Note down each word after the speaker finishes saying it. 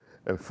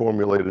and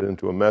formulate it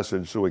into a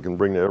message so we can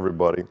bring to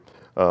everybody.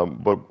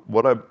 But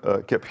what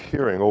I kept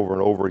hearing over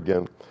and over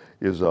again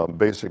is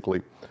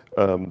basically,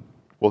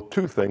 well,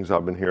 two things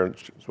I've been hearing.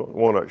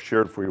 One I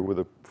shared for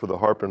you for the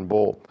harp and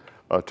bowl,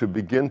 to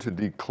begin to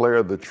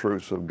declare the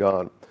truths of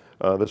God.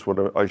 That's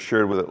what I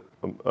shared with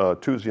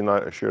it Tuesday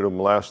night. I shared them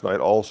last night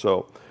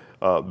also.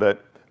 That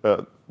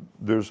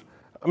there's,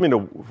 I mean,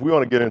 if we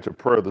want to get into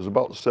prayer, there's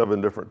about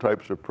 7 different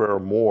types of prayer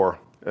more.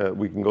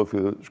 We can go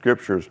through the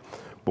scriptures.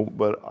 But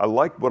what I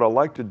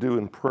like to do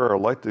in prayer, I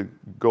like to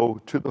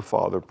go to the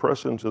Father,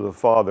 press into the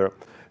Father,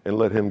 and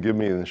let Him give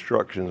me the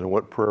instructions in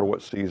what prayer,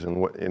 what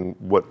season,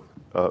 what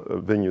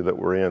venue that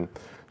we're in.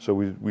 So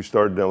we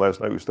started that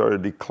last night. We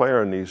started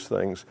declaring these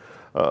things.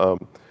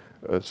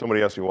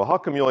 Somebody asked me, well, how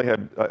come you only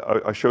had,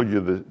 I showed you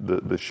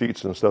the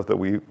sheets and stuff that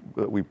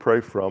we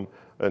pray from,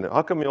 and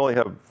how come you only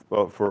have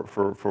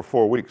for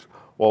 4 weeks?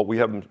 Well, we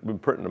haven't been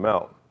printing them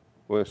out.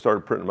 We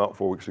started printing them out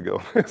 4 weeks ago.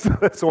 So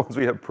that's the ones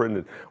we have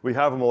printed. We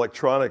have them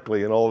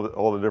electronically and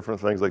all the different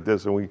things like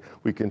this, and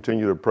we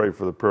continue to pray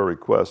for the prayer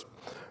requests.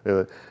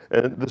 And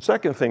the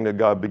second thing that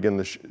God began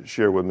to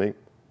share with me,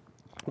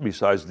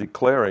 besides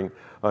declaring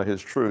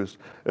His truths,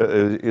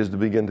 is to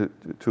begin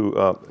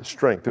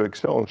to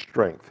excel in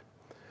strength.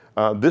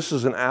 This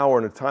is an hour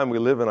and a time we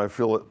live in, I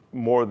feel it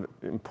more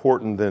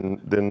important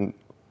than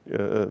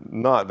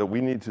not, that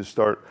we need to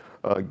start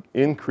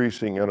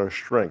increasing in our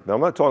strength. Now,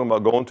 I'm not talking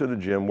about going to the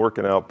gym,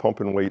 working out,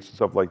 pumping weights and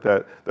stuff like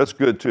that. That's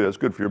good too. That's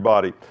good for your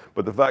body.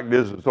 But the fact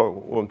is,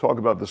 what I'm talking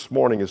about this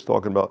morning is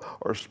talking about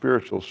our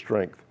spiritual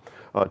strength.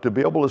 To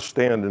be able to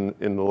stand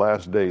in the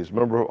last days.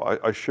 Remember,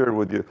 I shared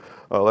with you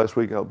last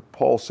week how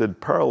Paul said,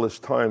 perilous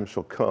times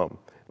shall come.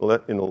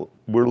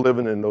 We're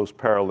living in those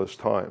perilous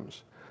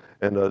times,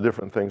 and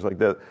different things like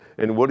that.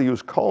 And what he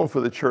was calling for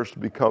the church to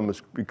become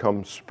is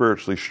become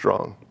spiritually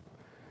strong.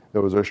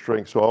 That was our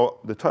strength. So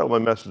the title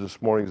of my message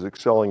this morning is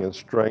Excelling in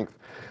Strength.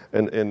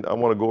 And I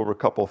want to go over a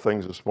couple of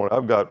things this morning.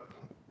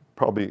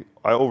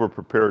 I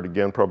over-prepared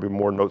again, probably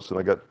more notes than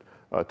I got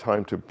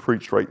time to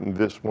preach right in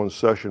this one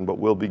session, but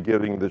we'll be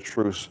giving the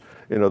truths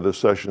in other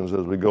sessions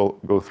as we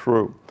go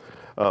through.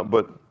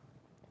 But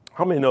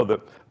how many know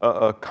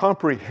that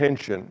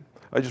comprehension,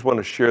 I just want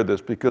to share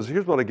this because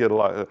here's what I get a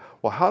lot.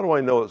 Well, how do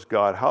I know it's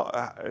God?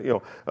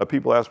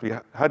 People ask me,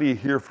 how do you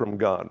hear from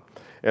God?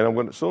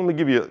 And so let me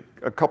give you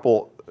a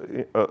couple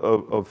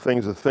of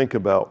things to think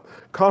about.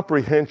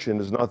 Comprehension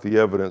is not the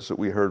evidence that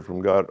we heard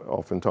from God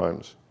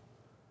oftentimes.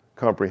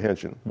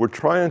 Comprehension. We're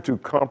trying to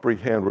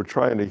comprehend. We're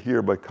trying to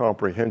hear by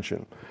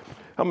comprehension.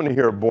 How many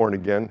here are born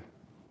again?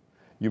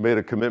 You made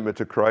a commitment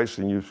to Christ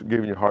and you've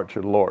given your heart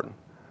to the Lord.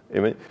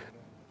 Amen.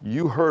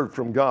 You heard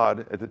from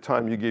God at the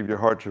time you gave your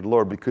heart to the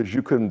Lord because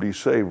you couldn't be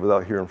saved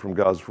without hearing from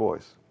God's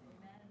voice.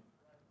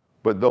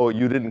 But though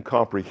you didn't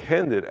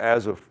comprehend it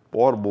as an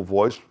audible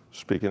voice,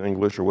 speaking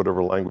English or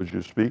whatever language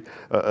you speak,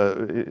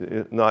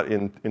 not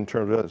in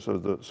terms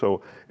of that.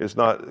 So it's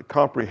not,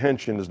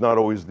 comprehension is not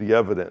always the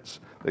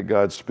evidence that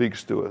God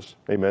speaks to us.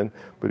 Amen.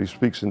 But He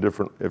speaks in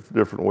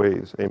different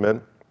ways.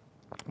 Amen.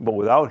 But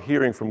without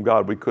hearing from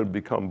God, we could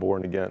become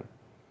born again.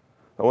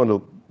 I want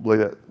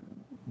to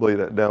lay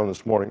that down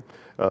this morning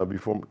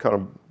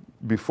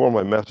before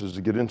my message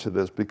to get into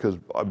this, because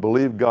I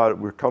believe God,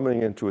 we're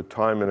coming into a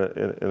time in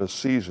a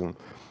season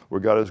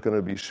where God is going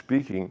to be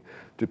speaking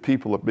to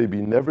people that maybe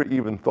never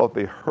even thought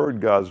they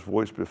heard God's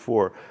voice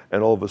before,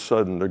 and all of a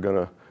sudden they're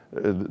going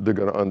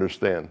to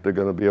understand. They're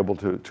going to be able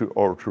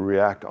to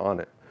react on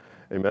it.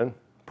 Amen.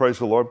 Praise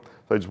the Lord.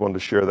 So I just wanted to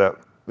share that.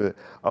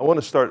 I want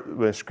to start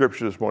with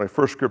scripture this morning.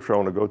 First scripture I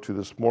want to go to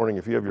this morning,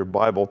 if you have your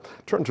Bible,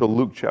 turn to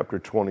Luke chapter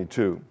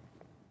 22.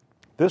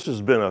 This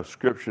has been a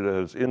scripture that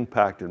has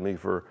impacted me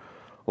for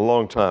a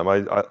long time.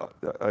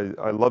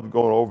 I love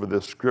going over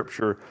this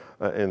scripture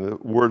and the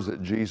words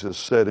that Jesus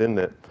said in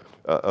it,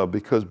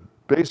 because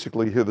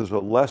basically here there's a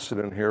lesson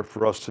in here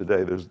for us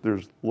today.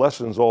 There's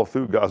lessons all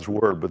through God's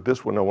word, but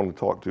this one I want to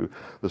talk to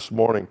this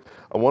morning.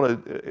 I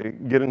want to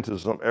get into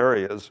some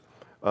areas.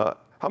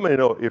 How many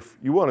know if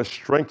you want to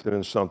strengthen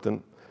in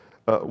something,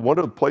 one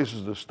of the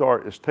places to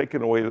start is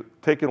taking away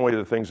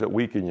the things that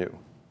weaken you.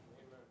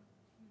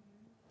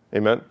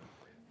 Amen.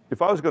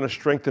 If I was going to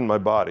strengthen my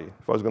body,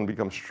 if I was going to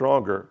become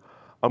stronger,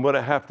 I'm going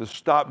to have to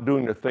stop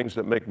doing the things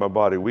that make my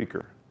body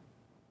weaker.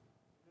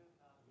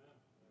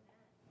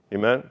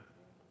 Amen?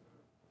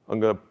 I'm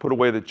going to put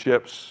away the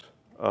chips,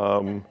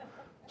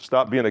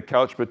 stop being a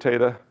couch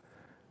potato,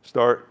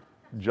 start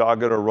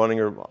jogging or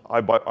running, or I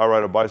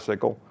ride a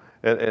bicycle,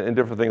 and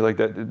different things like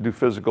that to do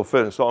physical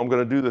fitness. So I'm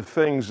going to do the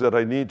things that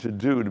I need to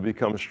do to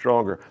become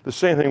stronger. The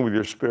same thing with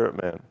your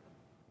spirit, man.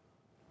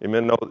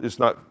 Amen. No, it's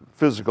not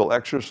physical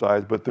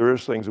exercise, but there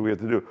is things that we have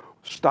to do.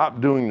 Stop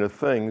doing the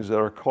things that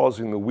are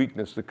causing the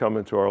weakness to come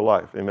into our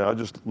life. Amen. I'll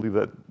just leave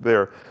that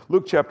there.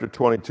 Luke chapter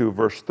 22,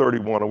 verse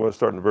 31. I want to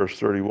start in verse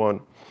 31.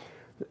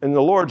 And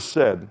the Lord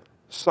said,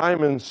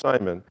 Simon,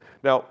 Simon.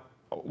 Now,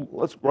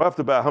 right off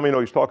the bat, how many know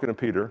He's talking to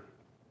Peter?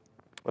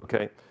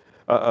 Okay.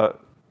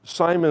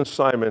 Simon,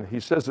 Simon, He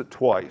says it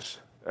twice.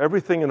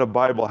 Everything in the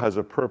Bible has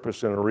a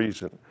purpose and a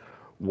reason.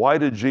 Why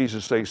did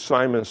Jesus say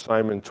Simon,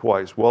 Simon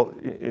twice? Well,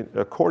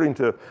 according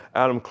to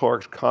Adam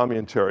Clarke's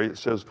commentary, it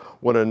says,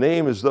 when a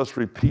name is thus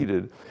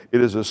repeated,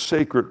 it is a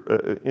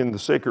sacred, in the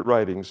sacred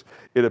writings,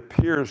 it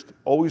appears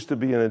always to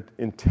be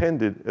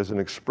intended as an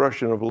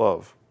expression of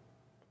love,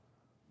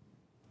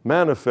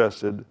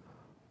 manifested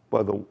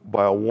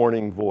by a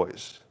warning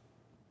voice.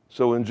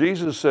 So when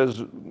Jesus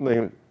says,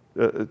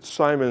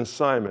 Simon,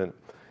 Simon,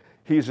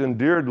 he's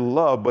endeared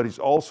love, but he's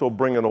also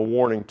bringing a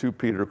warning to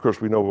Peter. Of course,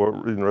 we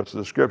know in the rest of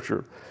the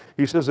scripture.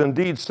 He says,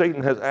 indeed,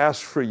 Satan has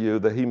asked for you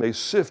that he may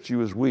sift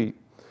you as wheat,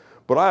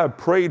 but I have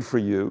prayed for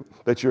you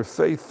that your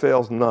faith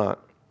fails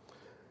not.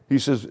 He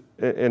says,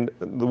 and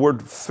the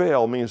word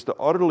fail means to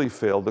utterly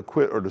fail, to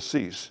quit, or to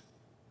cease.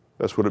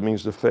 That's what it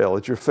means to fail.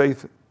 That your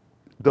faith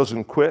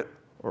doesn't quit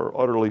or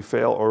utterly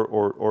fail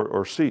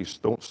or cease.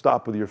 Don't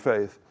stop with your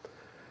faith.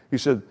 He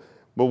said,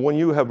 but when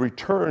you have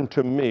returned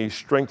to me,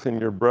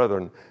 strengthen your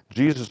brethren.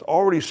 Jesus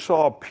already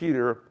saw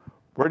Peter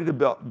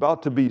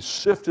about to be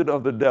sifted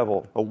of the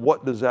devil. But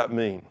what does that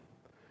mean?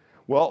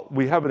 Well,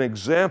 we have an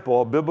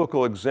example, a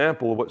biblical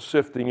example of what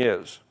sifting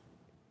is.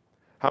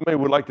 How many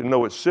would like to know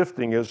what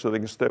sifting is so they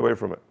can stay away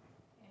from it?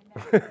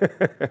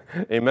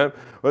 Amen.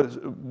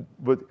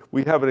 But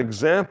we have an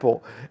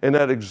example, and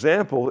that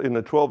example in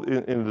the 12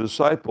 in the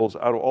disciples,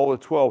 out of all the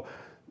 12,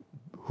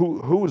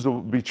 who was the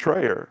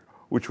betrayer,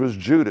 which was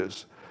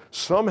Judas.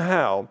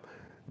 Somehow,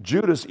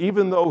 Judas,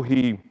 even though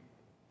he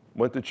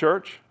went to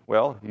church,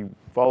 well, he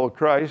followed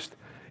Christ,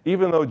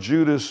 even though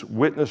Judas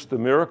witnessed the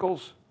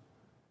miracles,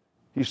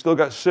 he still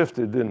got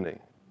sifted, didn't he?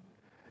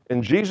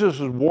 And Jesus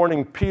is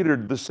warning Peter,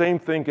 the same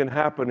thing can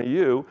happen to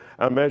you.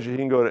 I imagine he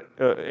can go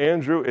to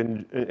Andrew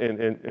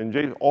and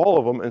James, all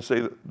of them, and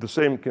say the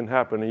same can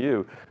happen to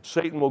you.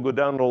 Satan will go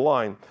down the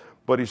line.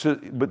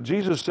 But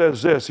Jesus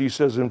says this, he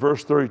says in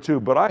verse 32,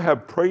 but I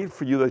have prayed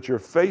for you that your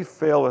faith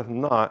faileth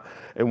not,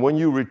 and when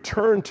you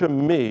return to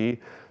me,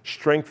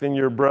 strengthen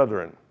your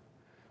brethren.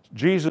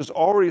 Jesus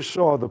already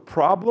saw the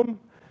problem.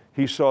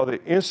 He saw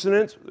the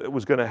incident that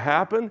was going to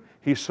happen.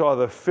 He saw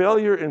the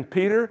failure in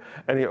Peter,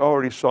 and he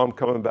already saw him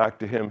coming back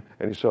to him,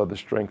 and he saw the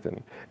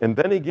strengthening. And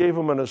then he gave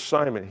him an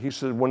assignment. He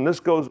said, when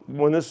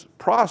this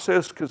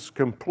process is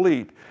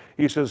complete,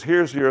 he says,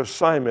 here's your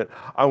assignment.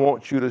 I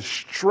want you to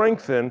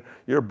strengthen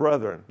your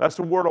brethren. That's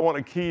the word I want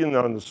to key in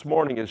on this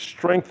morning, is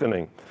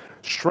strengthening.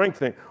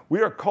 Strengthening.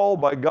 We are called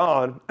by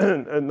God,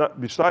 and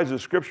not, besides the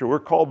scripture, we're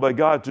called by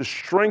God to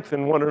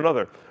strengthen one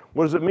another.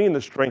 What does it mean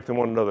to strengthen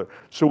one another?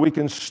 So we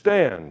can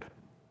stand.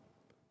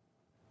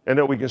 And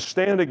that we can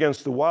stand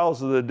against the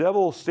wiles of the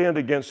devil, stand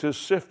against his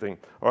sifting.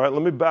 All right,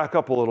 let me back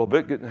up a little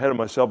bit, getting ahead of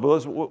myself.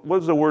 But what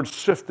does the word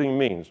sifting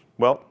mean?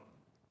 Well,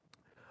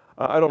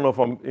 I don't know if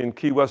I'm in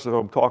Key West, if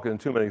I'm talking to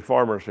too many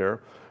farmers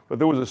here, but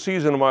there was a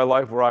season in my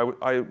life where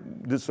I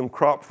did some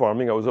crop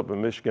farming. I was up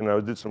in Michigan,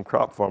 and I did some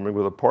crop farming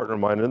with a partner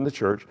of mine in the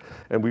church,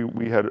 and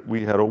we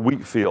had a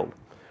wheat field.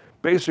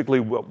 Basically,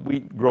 what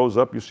wheat grows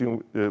up, you see,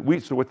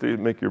 wheat's what they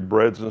make your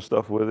breads and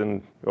stuff with,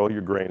 and all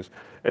your grains.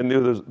 And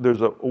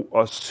there's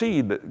a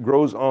seed that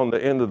grows on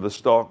the end of the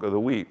stalk of the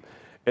wheat.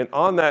 And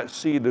on that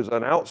seed, there's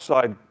an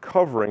outside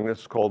covering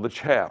that's called the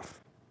chaff.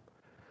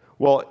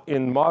 Well,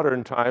 in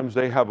modern times,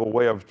 they have a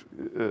way of,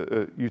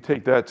 you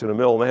take that to the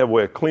mill, and they have a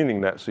way of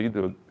cleaning that seed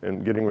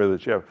and getting rid of the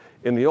chaff.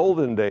 In the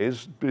olden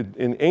days,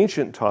 in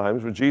ancient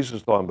times, what Jesus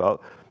is talking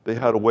about, they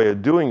had a way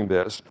of doing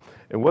this.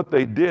 And what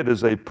they did is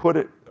they put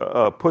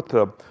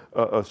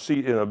the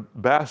seed in a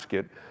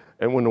basket,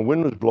 and when the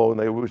wind was blowing,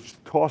 they would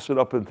toss it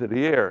up into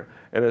the air.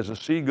 And as the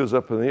seed goes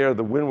up in the air,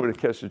 the wind would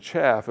catch the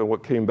chaff, and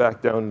what came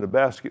back down in the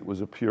basket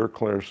was a pure,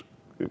 clear,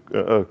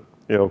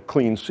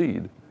 clean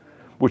seed,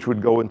 which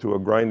would go into a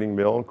grinding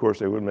mill. Of course,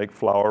 they would make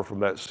flour from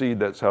that seed.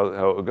 That's how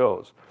it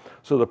goes.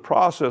 So the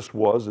process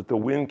was that the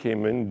wind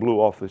came in, blew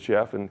off the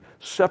chaff, and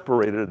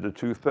separated the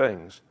two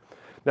things.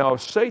 Now,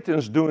 if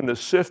Satan's doing the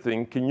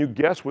sifting, can you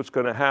guess what's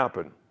going to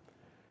happen?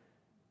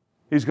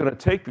 He's going to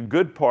take the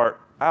good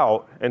part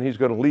out, and he's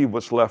going to leave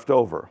what's left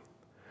over.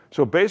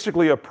 So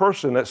basically, a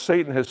person that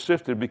Satan has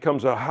sifted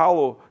becomes a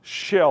hollow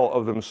shell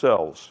of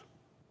themselves,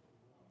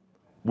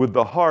 with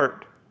the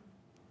heart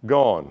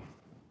gone.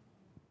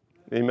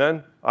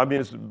 Amen? I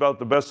mean, it's about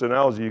the best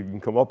analogy you can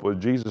come up with.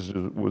 Jesus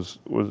was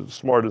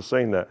smart at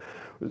saying that.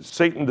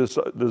 Satan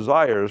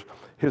desires,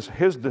 his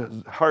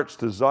heart's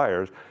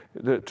desires,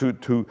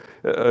 to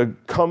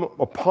come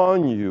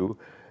upon you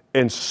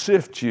and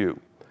sift you.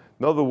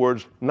 In other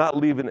words, not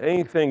leaving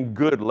anything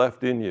good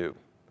left in you.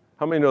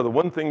 How many know the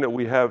one thing that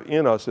we have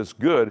in us that's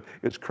good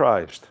is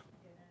Christ?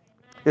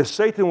 If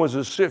Satan was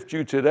to sift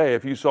you today,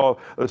 if you saw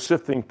a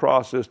sifting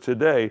process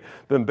today,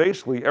 then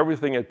basically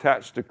everything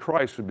attached to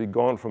Christ would be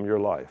gone from your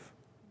life.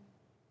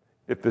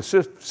 If the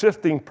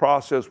sifting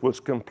process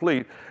was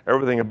complete,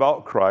 everything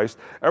about Christ,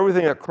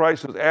 everything that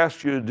Christ has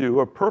asked you to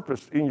do, a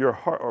purpose in your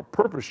heart, or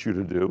purposed you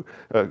to do,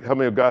 how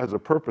many of God has a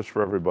purpose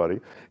for everybody?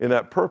 In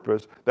that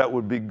purpose, that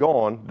would be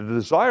gone. The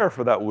desire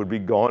for that would be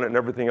gone, and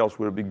everything else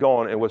would be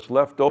gone, and what's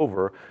left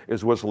over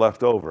is what's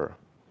left over.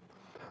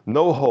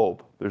 no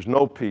hope, there's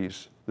no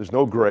peace, there's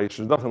no grace,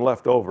 there's nothing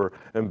left over.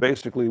 And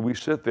basically we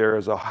sit there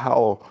as a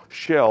hollow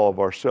shell of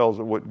ourselves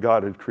and what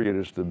God had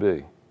created us to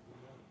be,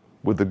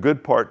 with the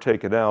good part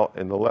taken out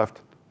and the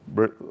left,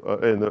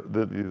 and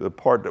the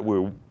part that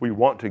we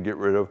want to get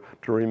rid of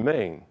to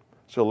remain.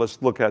 So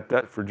let's look at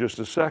that for just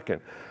a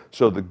second.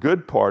 So the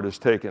good part is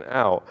taken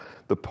out.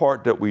 The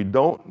part that we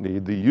don't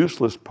need, the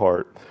useless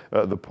part,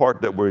 the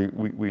part that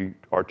we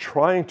are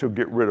trying to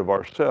get rid of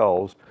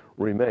ourselves,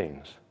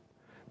 remains.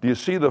 Do you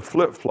see the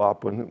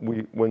flip-flop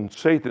when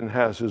Satan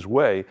has his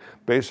way?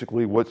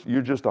 Basically,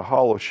 you're just a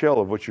hollow shell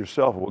of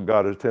what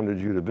God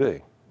intended you to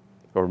be,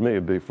 or me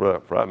to be for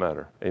that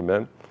matter.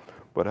 Amen.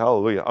 But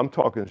hallelujah, I'm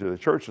talking to the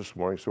church this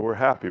morning, so we're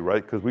happy,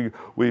 right? Because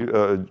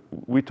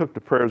we took the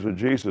prayers of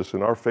Jesus,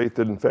 and our faith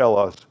didn't fail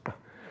us.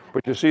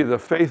 But you see, the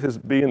faith is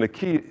being the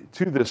key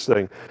to this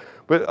thing.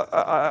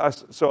 But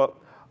so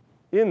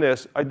in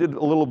this, I did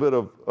a little bit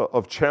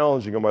of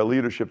challenging of my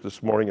leadership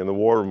this morning in the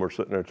war room. We're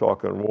sitting there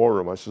talking in the war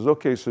room. I says,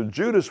 okay, so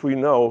Judas, we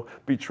know,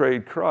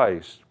 betrayed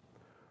Christ.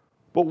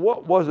 But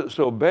what was it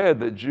so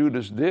bad that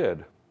Judas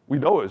did? We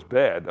know it was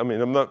bad. I mean,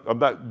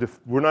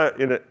 we're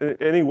not in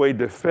any way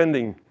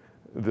defending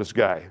this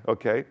guy,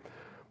 okay?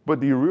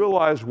 But do you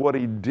realize what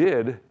he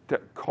did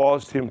that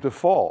caused him to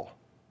fall?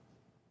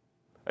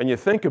 And you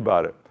think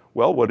about it.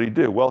 Well, what did he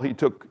do? Well, he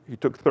took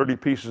 30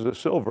 pieces of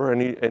silver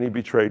and he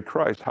betrayed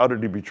Christ. How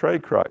did he betray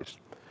Christ?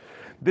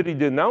 Did he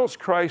denounce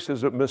Christ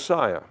as a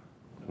Messiah?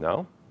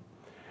 No.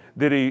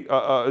 Did he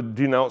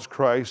denounce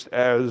Christ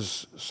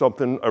as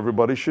something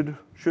everybody should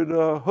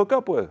hook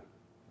up with?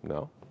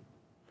 No.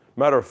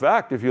 Matter of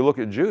fact, if you look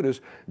at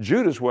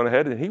Judas went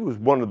ahead and he was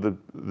one of the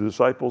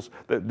disciples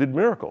that did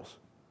miracles.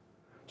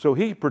 So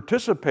he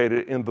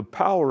participated in the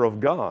power of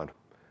God.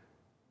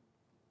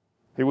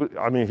 He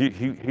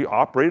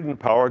operated in the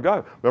power of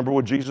God. Remember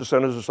when Jesus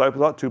sent his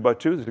disciples out 2 by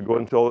 2 to go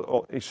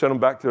until he sent them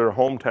back to their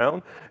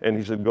hometown, and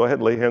he said, "Go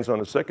ahead, lay hands on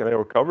the sick, and they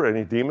were covered.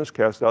 Any demons,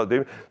 cast out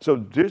demons." So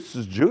this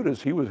is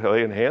Judas. He was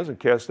laying hands and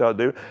cast out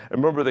demons.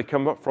 And remember, they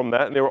come up from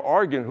that, and they were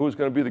arguing who was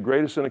going to be the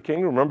greatest in the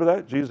kingdom. Remember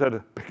that? Jesus had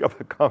to pick up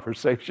the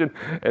conversation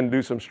and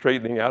do some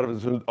straightening out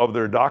of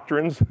their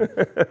doctrines.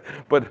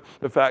 But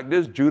the fact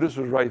is, Judas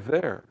was right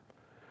there.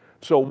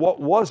 So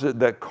what was it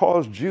that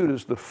caused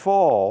Judas to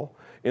fall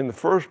in the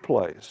first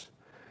place?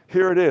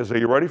 Here it is. Are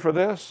you ready for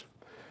this?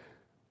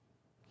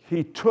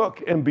 He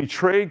took and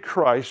betrayed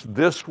Christ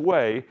this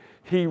way.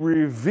 He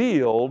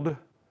revealed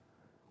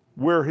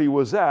where he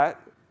was at,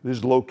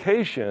 his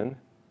location,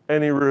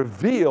 and he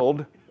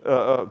revealed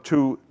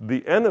to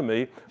the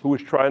enemy who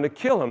was trying to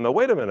kill him. Now,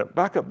 wait a minute.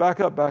 Back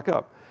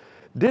up.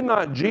 Did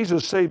not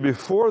Jesus say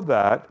before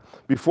that,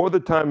 before the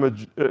time of,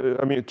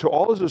 to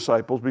all his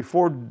disciples,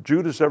 before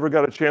Judas ever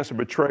got a chance to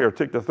betray or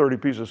take the 30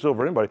 pieces of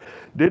silver, anybody,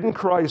 didn't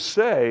Christ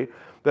say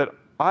that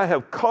I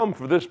have come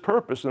for this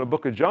purpose? In the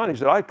book of John, he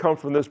said, I come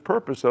from this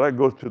purpose that I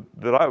go to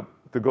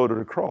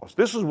the cross.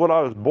 This is what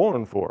I was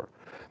born for.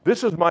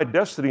 This is my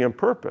destiny and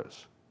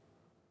purpose.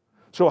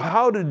 So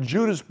how did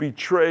Judas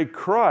betray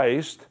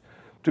Christ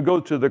to go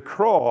to the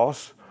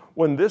cross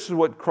when this is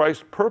what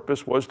Christ's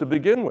purpose was to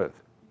begin with?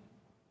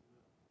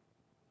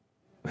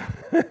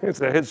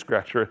 It's a head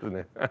scratcher, isn't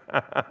it?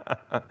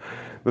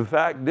 The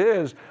fact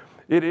is,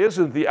 it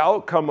isn't the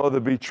outcome of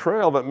the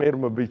betrayal that made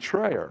him a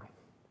betrayer.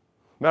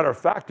 Matter of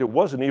fact, it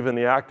wasn't even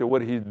the act of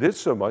what he did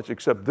so much,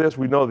 except this,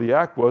 we know the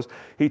act was,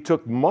 he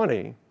took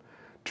money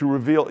to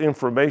reveal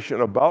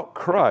information about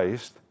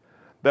Christ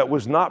that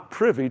was not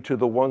privy to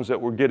the ones that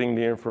were getting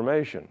the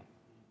information,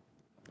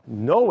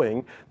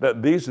 knowing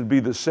that these would be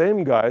the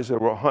same guys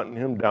that were hunting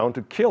him down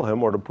to kill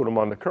him or to put him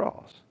on the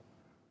cross,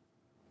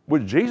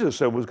 which Jesus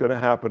said was going to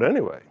happen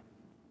anyway.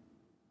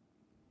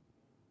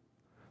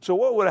 So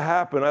what would have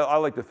happened? I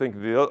like to think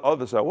of the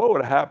other side. What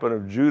would have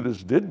happened if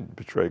Judas didn't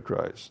betray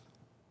Christ?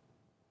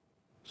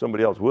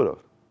 Somebody else would have.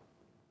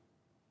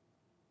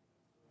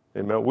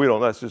 Amen. We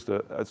don't.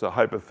 That's a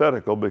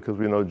hypothetical because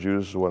we know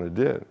Judas is the one who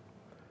did.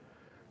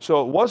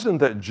 So it wasn't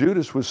that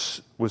Judas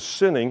was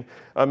sinning.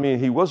 I mean,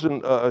 he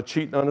wasn't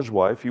cheating on his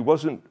wife. He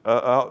wasn't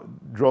out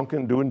drunk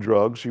and doing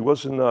drugs. He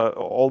wasn't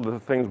all the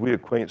things we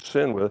acquaint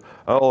sin with,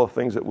 all the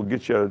things that will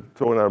get you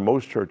thrown out of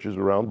most churches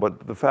around.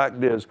 But the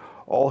fact is,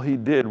 all he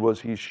did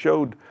was he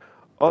showed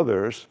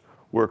others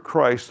where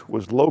Christ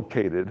was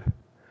located,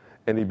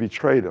 and he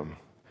betrayed him.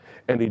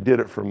 And he did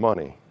it for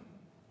money.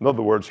 In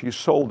other words, he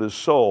sold his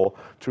soul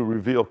to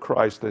reveal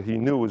Christ that he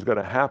knew was going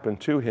to happen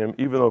to him,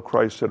 even though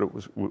Christ said it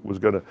was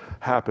going to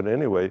happen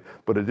anyway,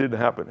 but it didn't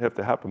have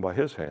to happen by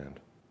his hand.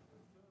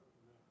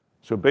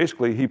 So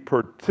basically, he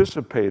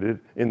participated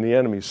in the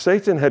enemy.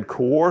 Satan had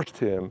coerced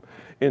him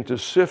into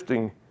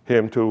sifting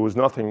him till there was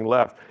nothing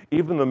left.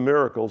 Even the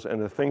miracles and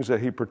the things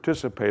that he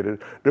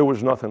participated, there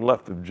was nothing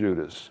left of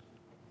Judas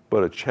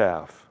but a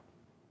chaff.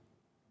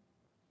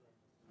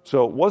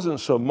 So it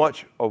wasn't so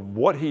much of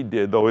what he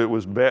did, though it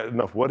was bad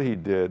enough what he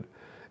did,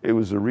 it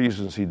was the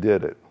reasons he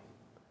did it.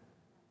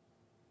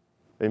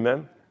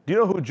 Amen? Do you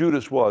know who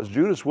Judas was?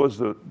 Judas was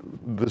the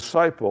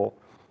disciple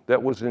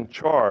that was in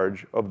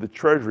charge of the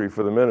treasury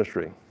for the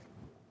ministry.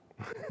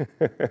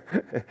 Do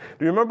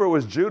you remember it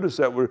was Judas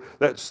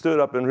that stood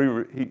up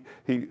and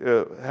he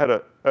had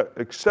an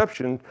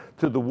exception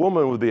to the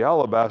woman with the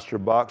alabaster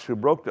box who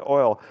broke the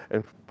oil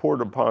and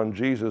poured upon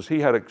Jesus. He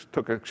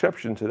took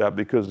exception to that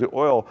because the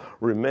oil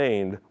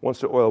remained. Once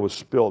the oil was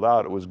spilled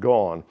out, it was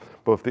gone.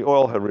 But if the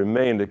oil had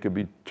remained, it could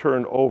be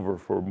turned over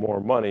for more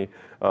money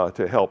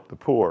to help the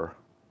poor.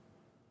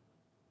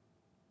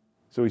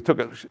 So he took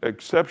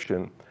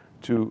exception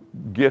to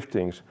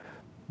giftings.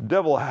 The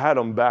devil had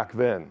them back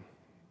then.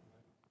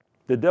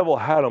 The devil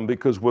had them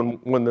because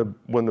when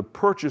the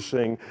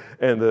purchasing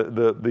and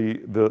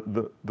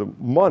the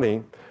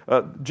money,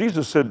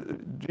 Jesus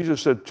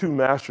said two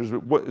masters.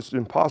 It's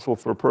impossible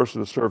for a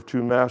person to serve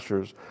two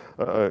masters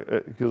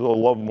because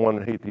they'll love one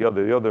and hate the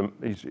other.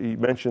 He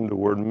mentioned the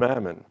word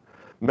mammon.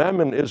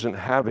 Mammon isn't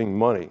having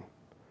money.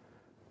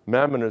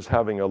 Mammon is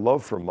having a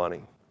love for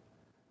money.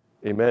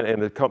 Amen.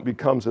 And it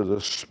becomes as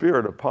a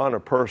spirit upon a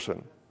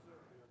person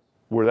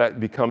where that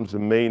becomes the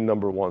main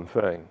number one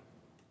thing,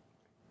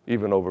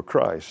 even over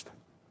Christ.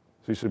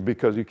 So he said,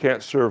 because you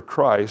can't serve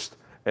Christ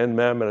and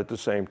mammon at the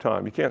same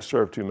time. You can't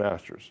serve two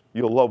masters.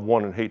 You'll love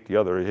one and hate the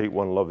other. You hate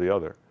one and love the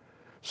other.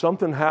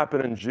 Something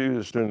happened in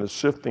Jesus during the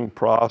sifting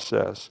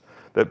process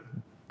that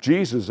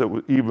Jesus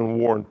even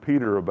warned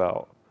Peter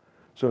about.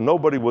 So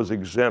nobody was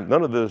exempt.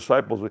 None of the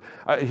disciples.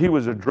 He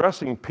was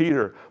addressing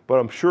Peter, but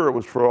I'm sure it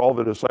was for all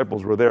the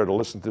disciples were there to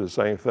listen to the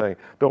same thing.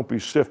 Don't be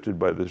sifted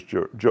by this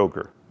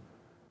joker,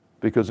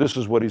 because this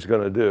is what he's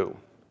going to do.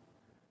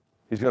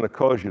 He's going to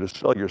cause you to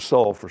sell your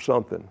soul for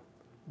something.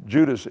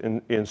 Judas,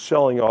 in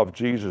selling off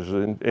Jesus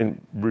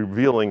and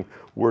revealing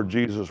where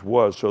Jesus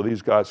was so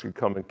these guys could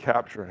come and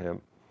capture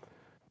him,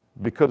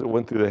 because it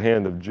went through the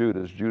hand of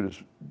Judas,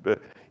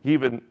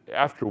 even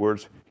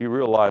afterwards, he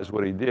realized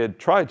what he did,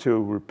 tried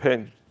to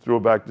repent, throw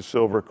back the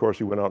silver. Of course,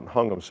 he went out and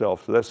hung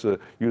himself. So that's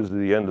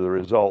usually the end of the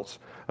results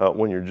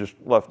when you're just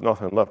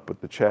nothing left but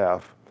the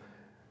chaff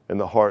and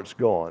the heart's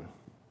gone.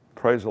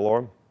 Praise the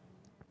Lord.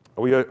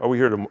 Are we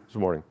here this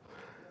morning?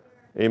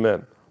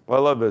 Amen. Well,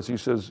 I love this. He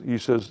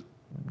says,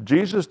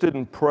 Jesus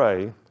didn't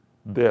pray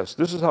this.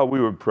 This is how we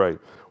would pray.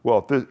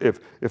 Well,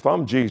 if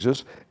I'm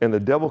Jesus and the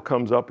devil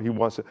comes up, he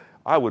wants to,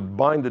 I would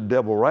bind the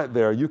devil right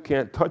there. You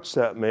can't touch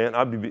that man.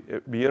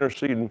 I'd be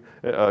interceding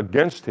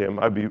against him.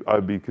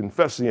 I'd be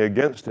confessing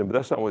against him. But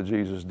that's not what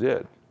Jesus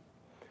did.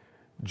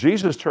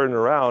 Jesus turned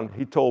around.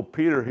 He told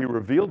Peter, he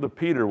revealed to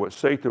Peter what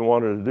Satan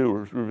wanted to do,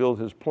 revealed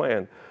his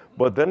plan.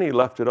 But then he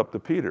left it up to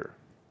Peter.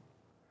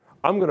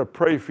 I'm going to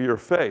pray for your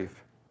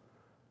faith.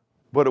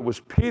 But it was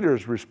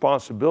Peter's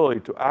responsibility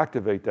to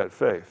activate that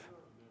faith.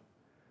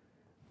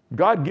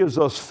 God gives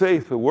us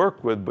faith to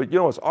work with, but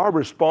it's our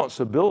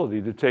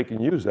responsibility to take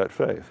and use that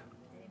faith.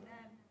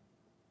 Amen.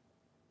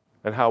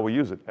 And how we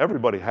use it.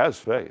 Everybody has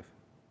faith.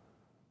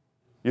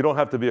 You don't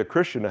have to be a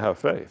Christian to have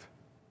faith.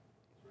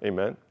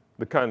 Amen.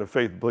 The kind of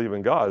faith believe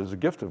in God is a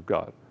gift of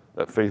God.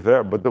 That faith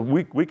there. But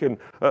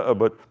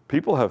but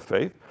people have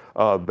faith.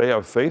 They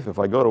have faith. If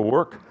I go to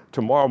work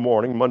tomorrow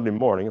morning, Monday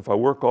morning, if I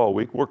work all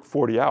week, work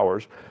 40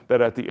 hours,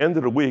 that at the end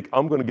of the week,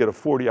 I'm going to get a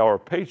 40-hour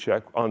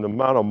paycheck on the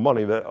amount of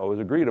money that I was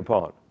agreed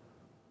upon.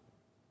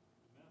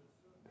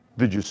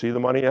 Did you see the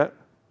money yet?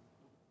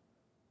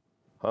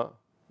 Huh?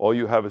 All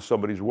you have is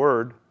somebody's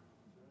word,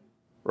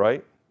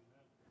 right?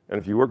 And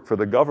if you work for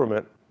the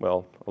government,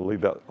 well, I'll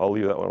leave that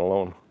one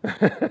alone.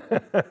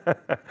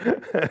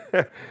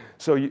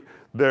 So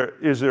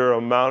is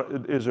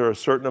there a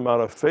certain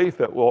amount of faith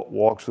that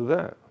walks with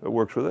that, that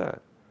works with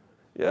that?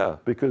 Yeah,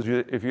 because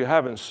if you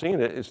haven't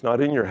seen it, it's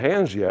not in your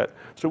hands yet.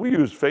 So we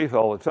use faith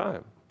all the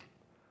time.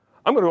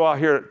 I'm going to go out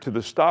here to the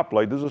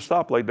stoplight. There's a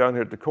stoplight down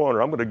here at the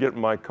corner. I'm going to get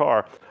in my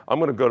car. I'm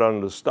going to go down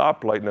to the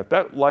stoplight. And if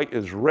that light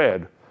is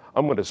red,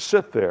 I'm going to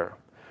sit there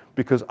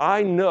because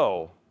I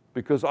know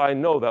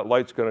that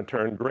light's going to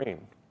turn green.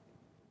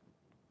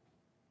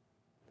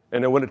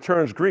 And then when it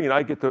turns green,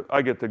 I get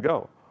to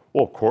go.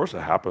 Well, of course,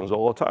 it happens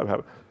all the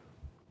time.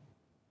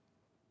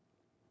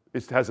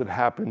 Has it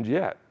happened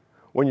yet?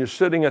 When you're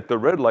sitting at the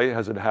red light,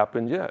 has it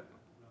happened yet?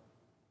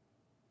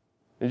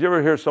 Did you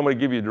ever hear somebody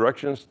give you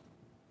directions?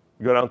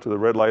 Go down to the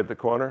red light at the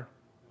corner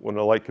when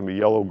the light can be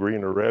yellow,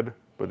 green, or red,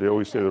 but they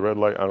always say the red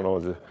light. I don't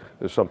know,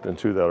 there's something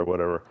to that or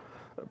whatever,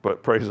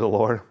 but praise the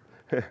Lord.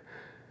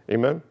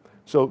 Amen.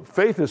 So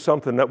faith is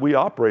something that we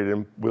operate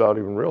in without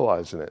even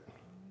realizing it.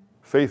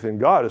 Faith in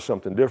God is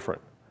something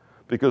different,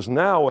 because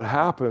now what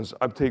happens,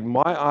 I take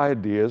my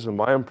ideas and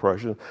my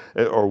impressions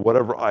or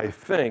whatever I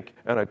think,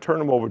 and I turn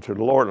them over to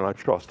the Lord and I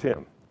trust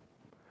Him.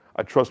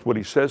 I trust what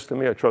He says to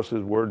me. I trust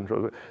His word.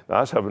 Now,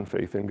 that's having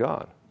faith in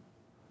God.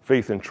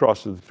 Faith and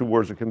trust are the two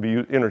words that can be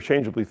used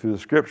interchangeably through the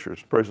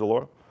Scriptures. Praise the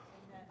Lord.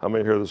 How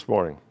many are here this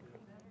morning?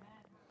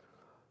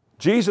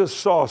 Jesus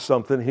saw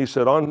something. He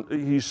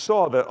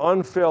saw that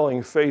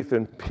unfailing faith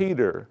in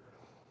Peter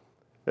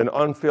and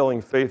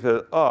unfailing faith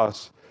in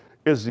us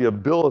is the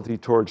ability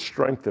towards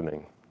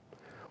strengthening.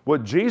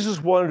 What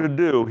Jesus wanted to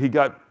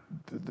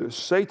do,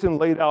 Satan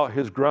laid out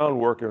his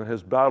groundwork and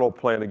his battle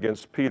plan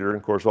against Peter, and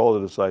of course all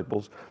the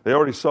disciples. They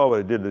already saw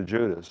what it did to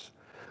Judas.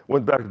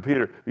 went back to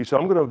Peter. He said,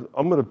 I'm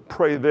going to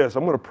pray this.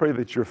 I'm going to pray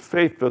that your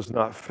faith does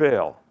not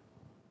fail.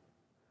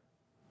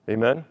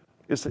 Amen?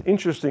 It's an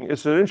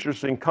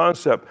interesting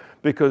concept,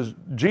 because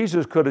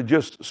Jesus could have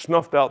just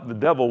snuffed out the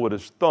devil with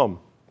his thumb,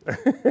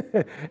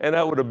 and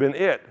that would have been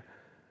it.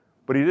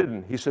 But he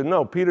didn't. He said,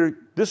 no, Peter,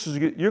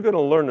 you're going to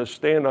learn to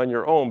stand on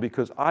your own,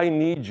 because I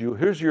need you.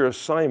 Here's your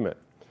assignment.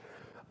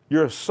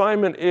 Your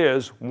assignment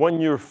is, when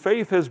your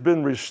faith has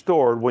been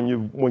restored, when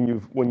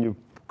you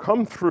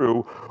come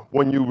through,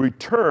 when you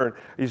return,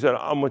 he said,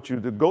 I want you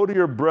to go to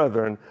your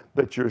brethren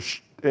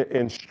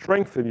and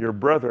strengthen your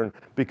brethren,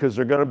 because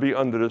they're going to be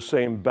under the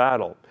same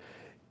battle.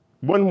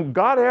 When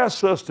God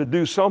asks us to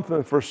do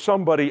something for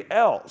somebody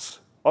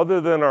else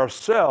other than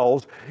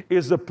ourselves,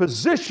 is the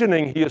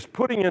positioning he is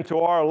putting into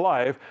our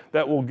life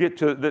that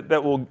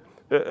will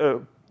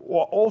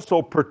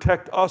also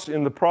protect us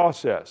in the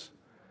process.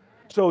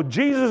 So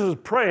Jesus is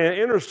praying,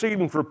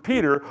 interceding for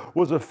Peter,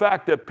 was the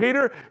fact that,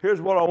 Peter,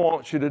 here's what I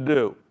want you to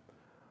do.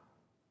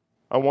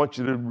 I want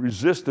you to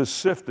resist the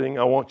sifting.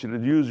 I want you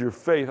to use your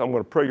faith. I'm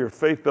going to pray your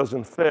faith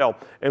doesn't fail.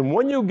 And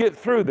when you get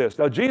through this,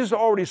 now Jesus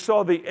already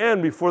saw the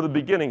end before the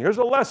beginning. Here's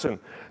a lesson.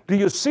 Do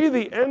you see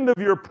the end of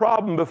your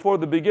problem before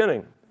the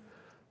beginning?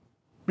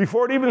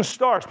 Before it even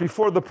starts,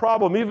 before the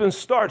problem even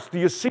starts, do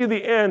you see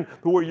the end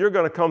to where you're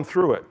going to come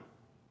through it?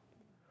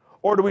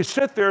 Or do we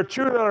sit there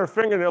chewing on our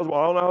fingernails?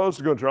 Well, I don't know how this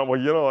is going to turn out.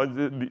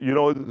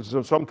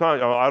 Well,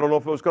 sometimes I don't know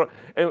if it was going to,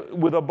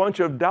 and with a bunch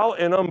of doubt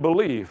and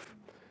unbelief.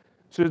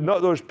 So in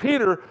other words,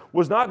 Peter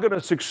was not going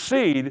to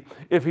succeed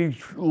if he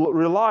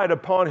relied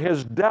upon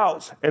his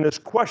doubts and his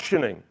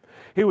questioning.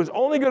 He was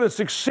only going to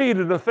succeed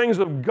in the things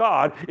of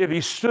God if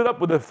he stood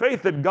up with the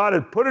faith that God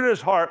had put in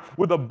his heart,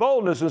 with a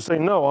boldness, and say,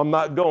 no, I'm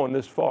not going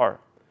this far.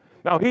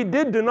 Now, he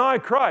did deny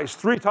Christ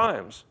 3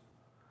 times.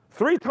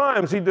 3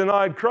 times he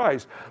denied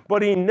Christ,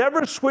 but he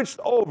never switched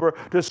over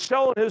to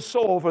selling his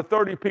soul for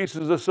 30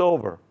 pieces of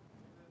silver.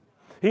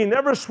 He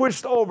never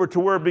switched over to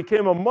where it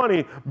became a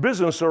money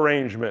business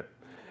arrangement.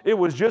 It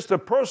was just a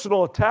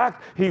personal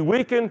attack. He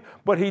weakened,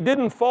 but he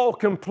didn't fall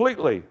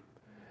completely.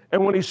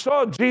 And when he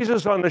saw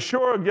Jesus on the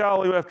shore of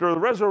Galilee after the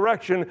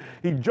resurrection,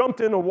 he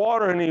jumped in the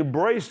water and he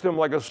embraced him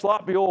like a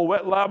sloppy old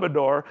wet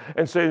Labrador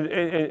and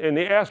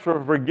he asked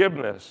for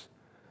forgiveness.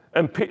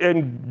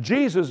 And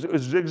Jesus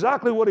is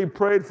exactly what he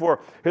prayed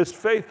for. His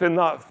faith did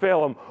not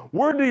fail him.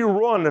 Where did he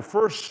run? At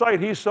first sight,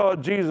 he saw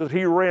Jesus.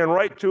 He ran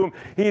right to him.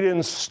 He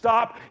didn't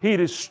stop. He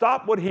just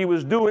stopped what he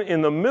was doing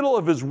in the middle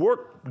of his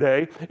work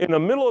day, in the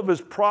middle of his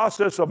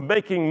process of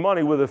making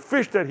money with the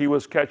fish that he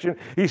was catching.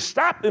 He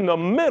stopped in the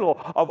middle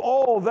of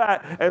all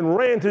that and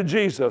ran to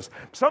Jesus.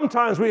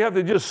 Sometimes we have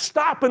to just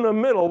stop in the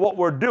middle of what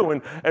we're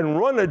doing and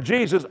run to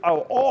Jesus at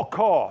all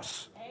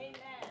costs.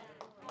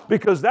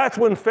 Because that's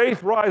when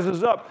faith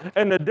rises up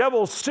and the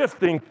devil's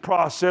sifting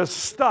process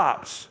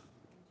stops.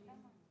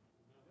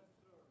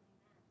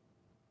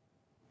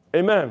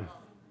 Amen.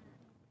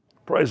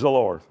 Praise the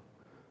Lord.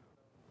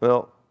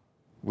 Well,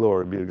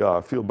 glory be to God.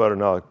 I feel better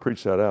now. I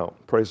preach that out.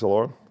 Praise the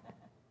Lord.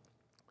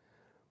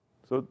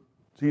 So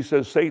he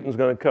says Satan's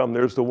going to come.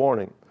 There's the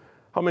warning.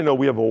 How many know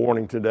we have a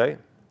warning today?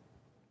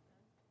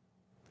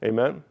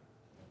 Amen.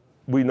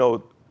 We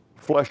know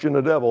flesh and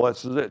the devil,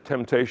 that's it.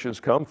 Temptations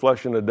come,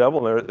 flesh and the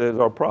devil, and there's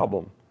our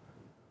problem.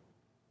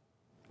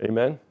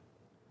 Amen?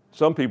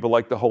 Some people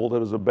like to hold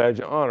it as a badge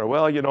of honor.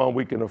 Well, I'm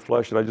weak in the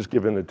flesh, and I just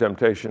give in to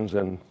temptations,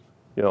 and,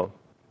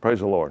 praise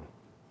the Lord.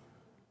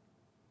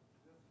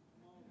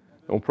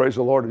 Don't praise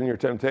the Lord in your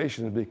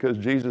temptations, because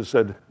Jesus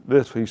said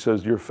this. He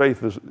says,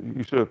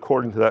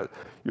 according to that,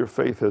 your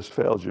faith has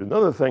failed you.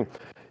 Another thing,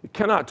 you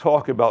cannot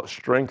talk about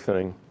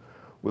strengthening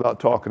without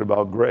talking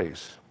about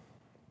grace.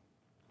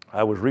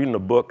 I was reading a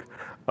book,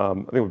 I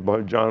think it was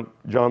by John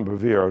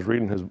Bevere. I was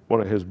reading one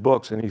of his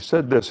books, and he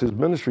said this. His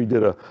ministry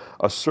did a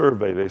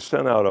survey. They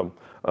sent out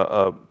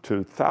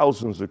to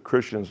thousands of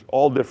Christians,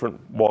 all different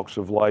walks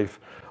of life,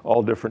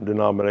 all different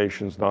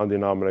denominations,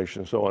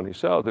 non-denominations, so on. He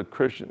sent out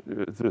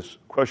this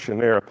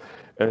questionnaire,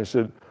 and he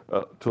said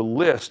to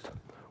list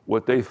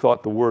what they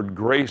thought the word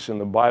grace in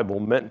the Bible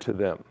meant to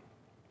them.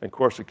 And of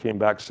course, it came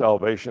back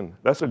salvation.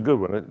 That's a good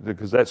one,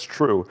 because that's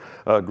true.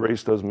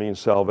 Grace does mean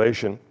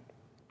salvation.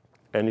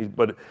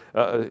 But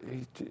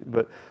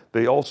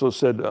they also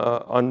said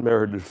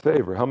unmerited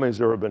favor. How many has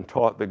ever been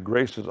taught that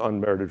grace is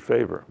unmerited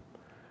favor?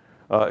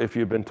 If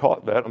you've been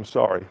taught that, I'm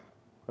sorry.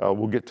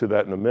 We'll get to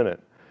that in a minute.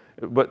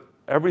 But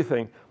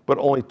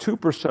only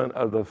 2%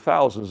 of the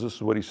thousands, this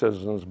is what he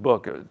says in his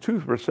book,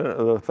 2%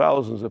 of the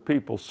thousands of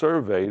people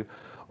surveyed,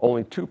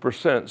 only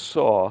 2%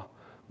 saw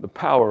the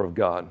power of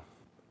God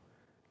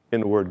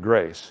in the word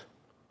grace.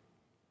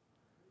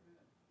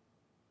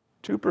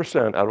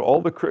 2% out of all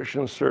the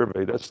Christians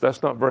surveyed,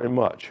 that's not very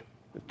much.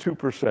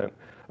 2%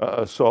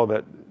 saw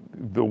that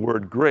the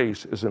word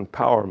grace is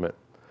empowerment.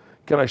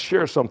 Can I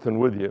share something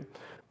with you?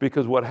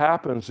 Because what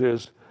happens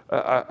is,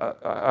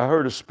 I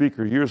heard a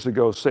speaker years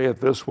ago say it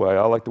this way.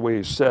 I like the way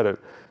he said it.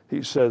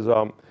 He says,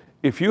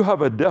 if you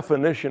have a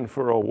definition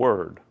for a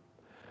word,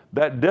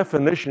 that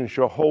definition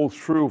shall hold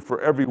true for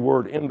every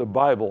word in the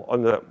Bible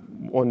under that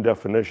one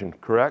definition,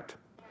 correct?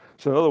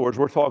 So in other words,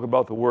 we're talking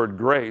about the word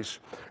grace.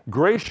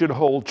 Grace should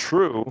hold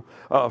true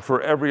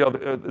for every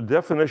other, the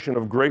definition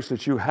of grace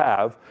that you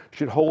have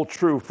should hold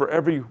true for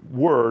every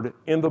word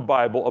in the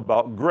Bible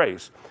about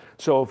grace.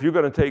 So if you're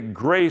going to take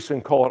grace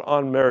and call it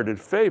unmerited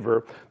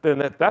favor,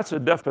 then that's a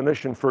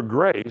definition for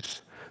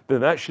grace.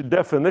 Then that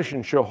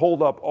definition should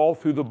hold up all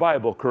through the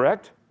Bible,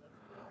 correct?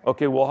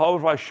 Okay, well, how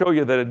if I show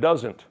you that it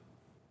doesn't?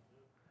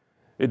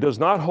 It does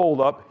not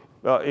hold up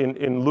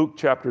in Luke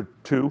chapter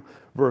 2,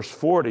 verse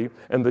 40,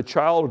 and the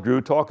child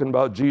grew, talking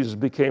about Jesus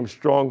became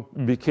strong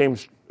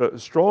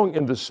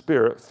in the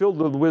Spirit, filled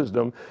with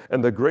wisdom,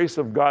 and the grace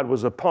of God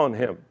was upon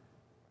him.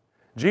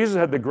 Jesus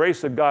had the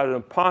grace of God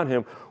upon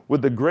him.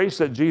 Would the grace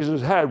that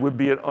Jesus had would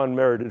be an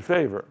unmerited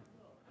favor?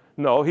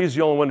 No, he's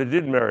the only one that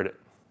did merit it.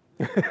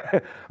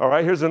 All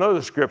right, here's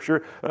another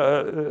scripture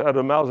out of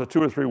the mouths of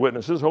 2 or 3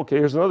 witnesses. Okay,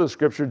 here's another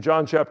scripture,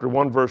 John chapter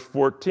 1, verse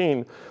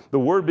 14. The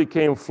Word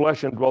became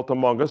flesh and dwelt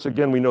among us.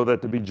 Again, we know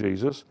that to be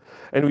Jesus.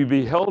 And we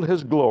beheld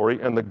his glory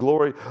and the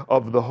glory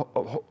of the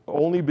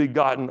only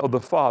begotten of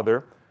the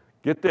Father.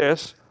 Get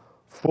this,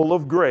 full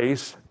of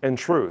grace and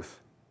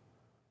truth.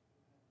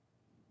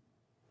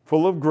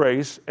 Full of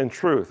grace and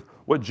truth.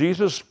 What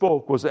Jesus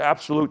spoke was the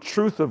absolute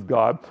truth of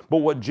God, but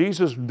what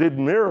Jesus did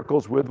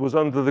miracles with was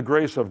under the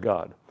grace of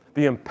God,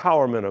 the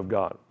empowerment of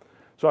God.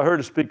 So I heard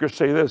a speaker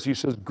say this. He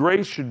says,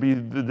 grace should be,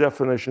 the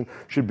definition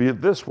should be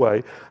this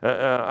way.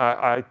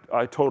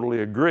 I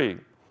totally agree.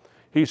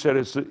 He said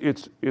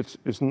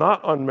it's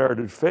not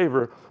unmerited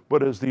favor,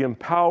 but is the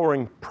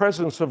empowering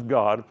presence of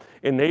God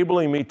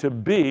enabling me to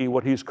be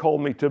what he's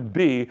called me to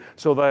be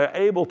so that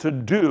I'm able to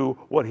do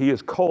what he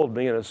has called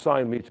me and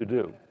assigned me to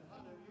do.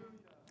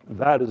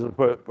 That is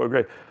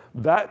great.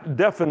 That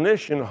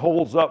definition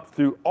holds up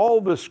through all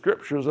the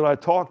scriptures that I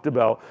talked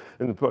about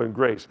in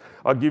grace.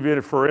 I'll give you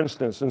it for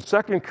instance. In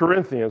 2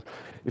 Corinthians,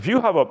 if you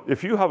have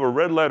a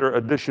red letter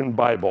edition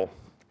Bible,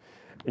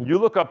 and you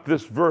look up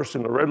this verse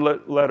in the red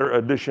letter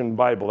edition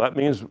Bible, that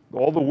means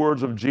all the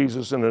words of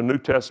Jesus in the New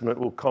Testament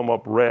will come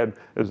up red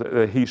as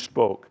he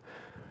spoke.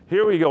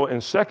 Here we go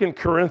in 2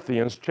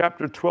 Corinthians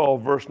chapter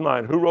 12, verse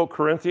 9. Who wrote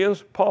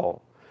Corinthians?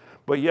 Paul.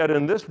 But yet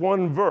in this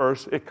one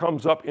verse, it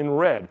comes up in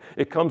red.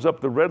 It comes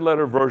up, the red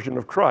letter version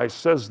of Christ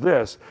says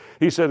this.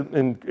 He said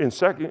in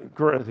 2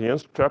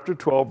 Corinthians chapter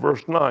 12,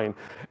 verse 9,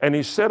 and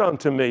he said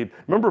unto me,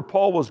 remember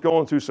Paul was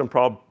going through some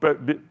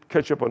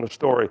catch up on the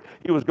story.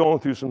 He was going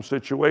through some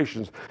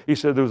situations. He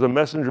said there was a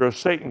messenger of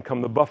Satan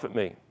come to buffet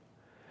me.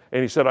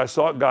 And he said, I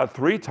sought God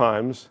 3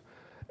 times,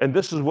 and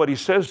this is what he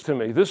says to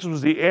me. This was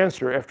the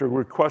answer after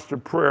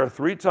requested prayer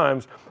 3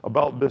 times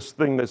about this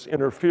thing that's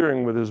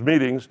interfering with his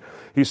meetings.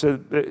 He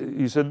said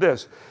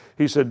this.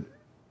 He said,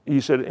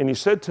 and he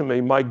said to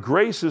me, my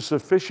grace is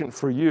sufficient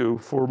for you,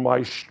 for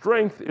my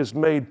strength is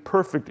made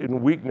perfect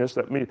in weakness.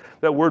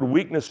 That word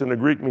weakness in the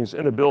Greek means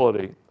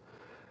inability.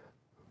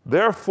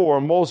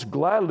 Therefore, most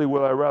gladly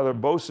would I rather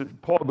boast,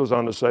 Paul goes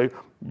on to say,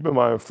 in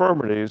my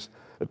infirmities,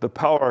 that the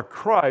power of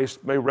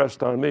Christ may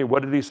rest on me.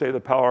 What did he say the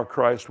power of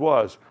Christ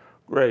was?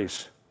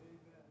 Grace.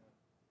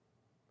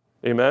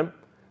 Amen?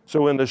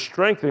 So in the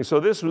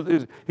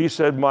strengthening, he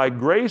said, my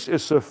grace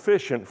is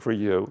sufficient for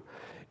you.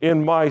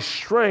 In my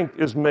strength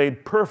is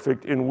made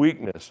perfect in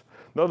weakness.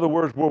 In other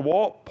words,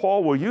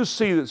 Paul, will you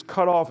see that's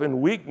cut off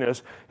in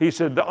weakness? He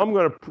said, I'm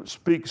going to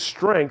speak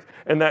strength,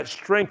 and that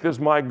strength is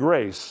my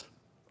grace.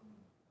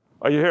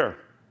 Are you here?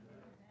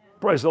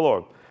 Praise the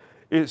Lord.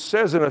 It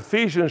says in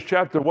Ephesians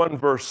chapter 1,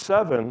 verse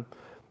 7,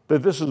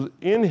 that this is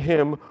in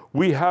him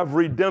we have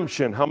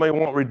redemption. How many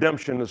want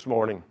redemption this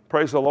morning?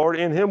 Praise the Lord.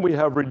 In him we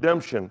have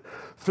redemption.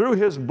 Through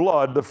his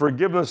blood, the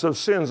forgiveness of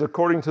sins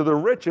according to the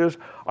riches.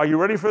 Are you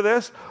ready for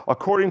this?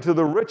 According to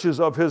the riches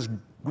of his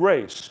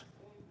grace.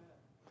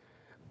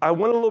 I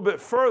went a little bit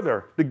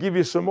further to give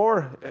you some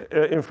more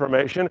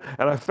information,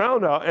 and I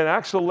found out in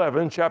Acts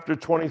 11, chapter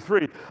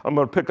 23, I'm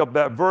going to pick up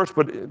that verse,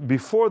 but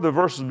before the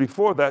verses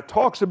before that,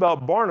 talks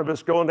about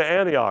Barnabas going to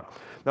Antioch.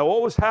 Now,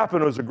 what was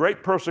happening was a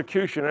great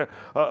persecution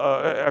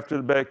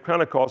after the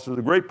Pentecost. There was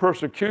a great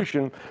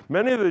persecution.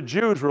 Many of the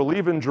Jews were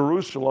leaving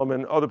Jerusalem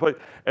and other places,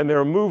 and they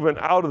were moving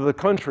out of the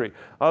country.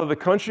 Out of the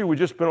country, we'd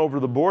just been over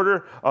the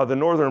border, the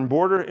northern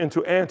border,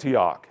 into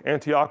Antioch.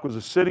 Antioch was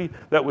a city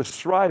that was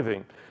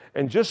thriving.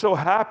 And just so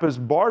happens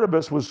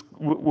Barnabas was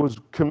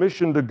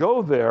commissioned to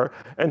go there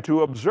and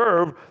to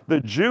observe the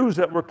Jews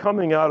that were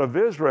coming out of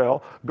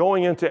Israel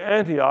going into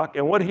Antioch.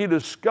 And what he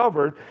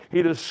discovered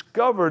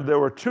there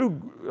were 2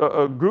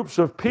 groups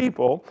of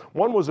people.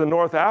 One was a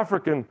North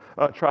African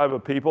tribe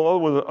of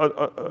people. The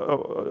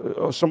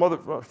other was some other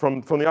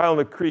from the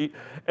island of Crete.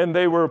 And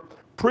they were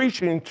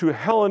preaching to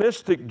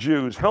Hellenistic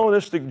Jews.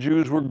 Hellenistic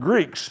Jews were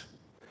Greeks.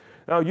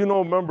 Now,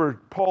 remember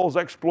Paul's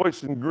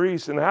exploits in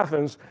Greece and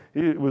Athens,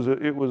 it was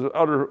an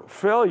utter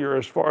failure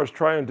as far as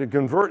trying to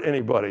convert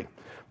anybody.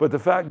 But the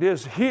fact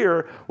is,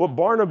 here, what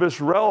Barnabas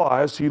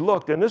realized, he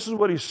looked, and this is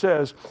what he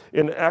says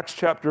in Acts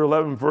chapter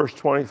 11, verse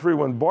 23.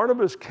 When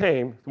Barnabas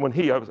came,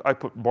 I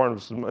put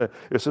Barnabas,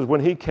 it says, when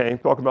he came,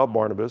 talking about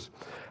Barnabas,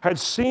 had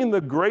seen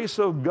the grace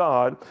of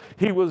God,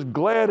 he was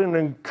glad and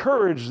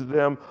encouraged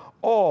them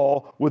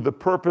all with the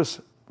purpose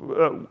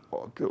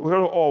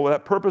all with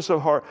that purpose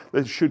of heart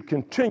that should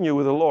continue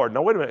with the Lord.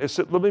 Now, wait a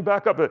minute. Let me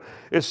back up.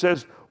 It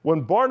says,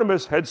 when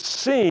Barnabas had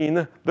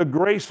seen the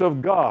grace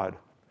of God.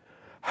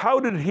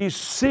 How did he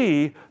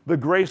see the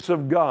grace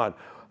of God?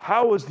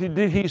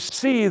 Did he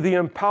see the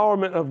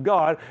empowerment of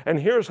God? And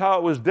here's how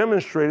it was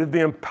demonstrated.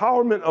 The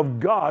empowerment of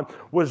God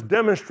was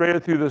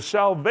demonstrated through the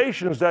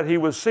salvations that he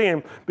was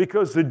seeing,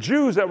 because the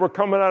Jews that were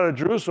coming out of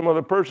Jerusalem of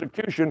the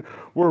persecution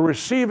were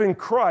receiving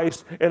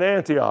Christ in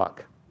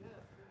Antioch.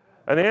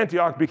 And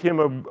Antioch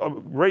became a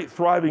great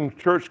thriving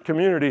church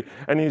community.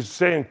 And he's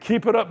saying,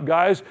 keep it up,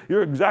 guys.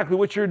 You're exactly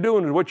what you're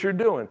doing is what you're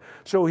doing.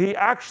 So he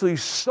actually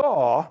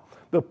saw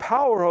the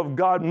power of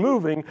God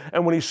moving.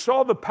 And when he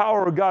saw the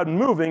power of God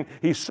moving,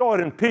 he saw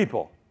it in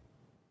people.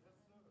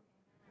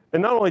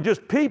 And not only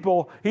just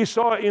people, he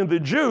saw it in the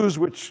Jews,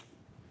 which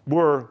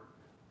were,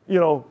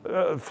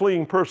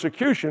 fleeing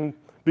persecution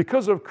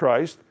because of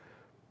Christ.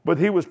 But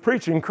he was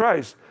preaching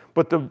Christ.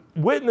 But the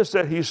witness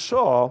that he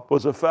saw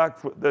was the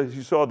fact that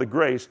he saw the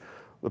grace,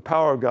 the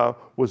power of God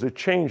was a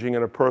changing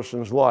in a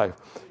person's life.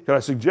 Can I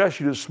suggest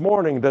to you this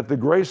morning that the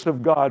grace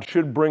of God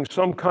should bring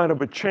some kind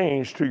of a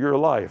change to your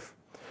life?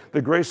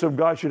 The grace of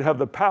God should have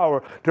the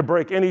power to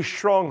break any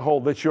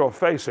stronghold that you're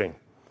facing.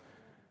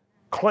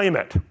 Claim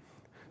it.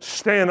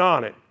 Stand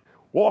on it.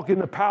 Walk in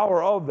the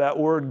power of that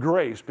word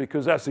grace,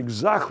 because that's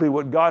exactly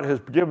what God has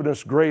given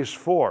us grace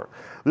for.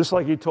 Just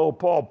like he told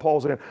Paul. Paul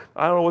saying,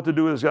 I don't know what to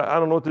do with this guy. I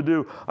don't know what to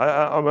do.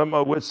 I'm at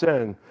my wit's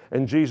end.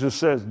 And Jesus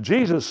says,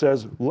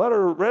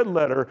 red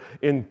letter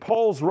in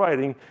Paul's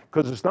writing,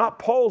 because it's not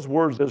Paul's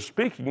words that's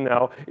speaking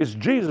now, it's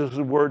Jesus'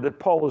 word that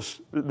Paul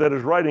is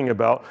writing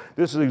about.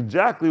 This is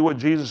exactly what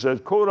Jesus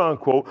says, quote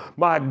unquote,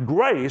 my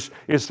grace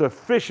is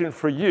sufficient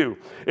for you.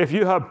 If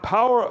you have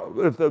power,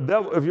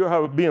 if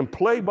you're being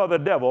plagued by the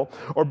devil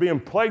or being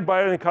plagued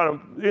by any kind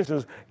of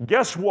instance,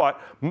 guess what?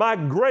 My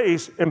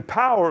grace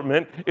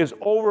empowerment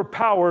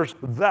overpowers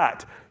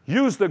that.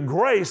 Use the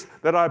grace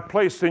that I've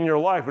placed in your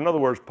life. In other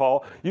words,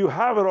 Paul, you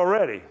have it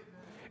already.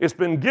 It's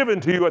been given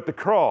to you at the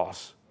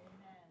cross.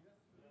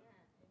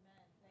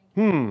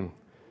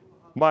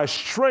 My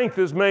strength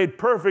is made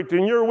perfect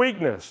in your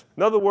weakness.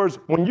 In other words,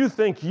 when you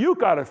think you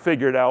got it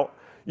figured out,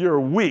 you're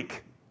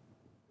weak.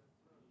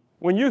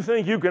 When you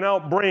think you can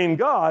outbrain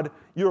God,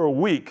 you're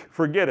weak.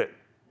 Forget it.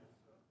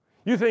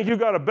 You think you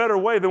got a better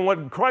way than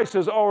what Christ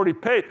has already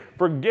paid.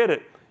 Forget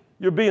it.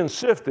 You're being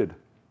sifted.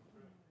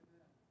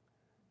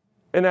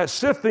 And that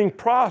sifting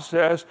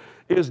process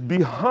is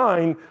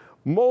behind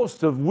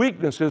most of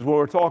weaknesses when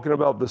we're talking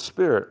about the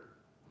Spirit.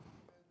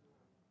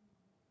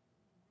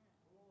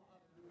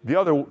 The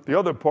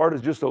other part is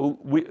just a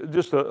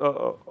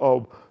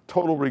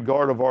total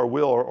regard of our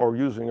will or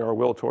using our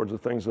will towards the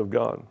things of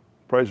God.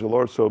 Praise the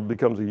Lord. So it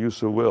becomes a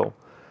use of will.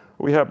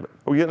 Are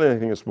we getting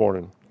anything this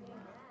morning?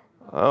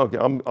 Okay,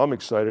 I'm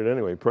excited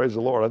anyway. Praise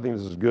the Lord. I think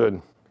this is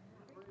good.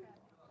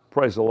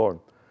 Praise the Lord.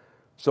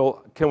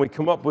 So can we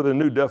come up with a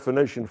new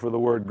definition for the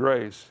word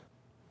grace?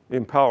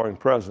 Empowering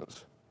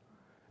presence.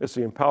 It's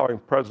the empowering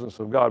presence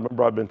of God.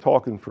 Remember, I've been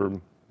talking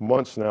for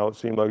months now, it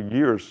seemed like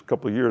years, a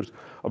couple of years,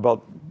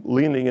 about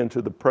leaning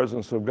into the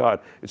presence of God.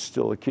 It's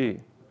still a key.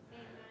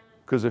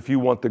 Because if you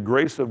want the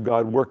grace of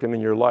God working in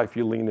your life,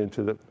 you lean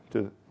into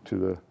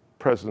the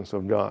presence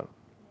of God.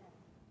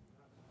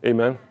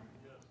 Amen?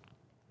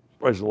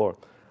 Praise the Lord.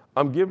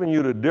 I'm giving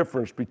you the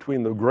difference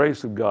between the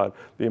grace of God,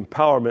 the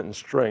empowerment and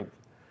strength,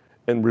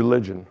 and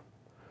religion.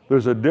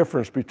 There's a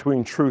difference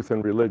between truth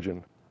and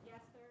religion. Yes,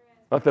 there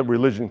is. Not that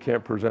religion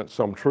can't present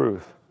some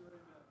truth,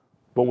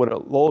 but when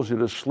it lulls you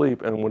to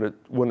sleep and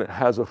when it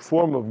has a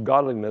form of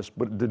godliness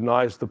but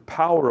denies the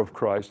power of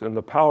Christ and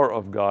the power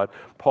of God,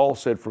 Paul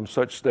said, from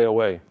such stay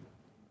away.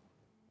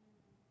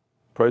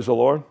 Praise the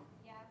Lord.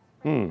 Yes,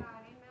 praise God. Amen.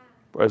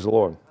 Praise the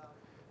Lord.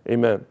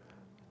 Amen.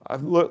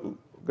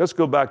 Let's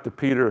go back to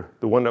Peter,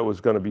 the one that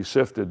was going to be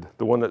sifted,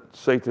 the one that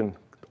Satan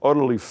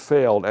utterly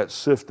failed at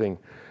sifting.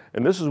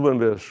 And this has been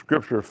a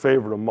scripture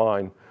favorite of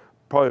mine,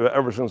 probably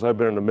ever since I've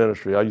been in the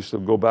ministry. I used to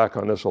go back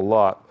on this a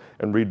lot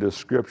and read this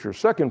scripture.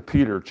 2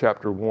 Peter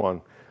chapter 1,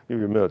 I'll give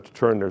you a minute to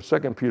turn there. 2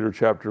 Peter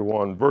chapter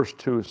 1, verse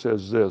 2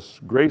 says this,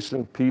 grace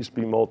and peace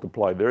be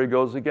multiplied. There he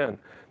goes again.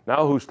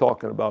 Now who's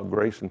talking about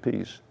grace and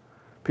peace?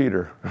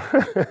 Peter.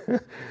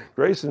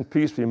 Grace and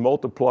peace be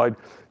multiplied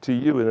to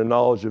you in the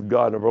knowledge of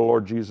God and of our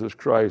Lord Jesus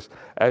Christ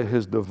at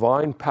his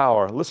divine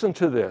power. Listen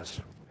to this.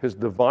 His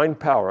divine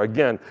power.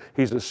 Again,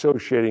 he's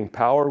associating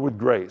power with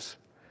grace.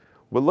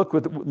 But look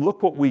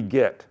what we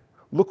get.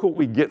 Look what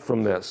we get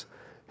from this.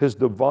 His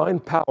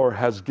divine power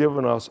has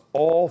given us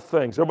all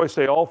things. Everybody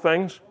say all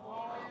things?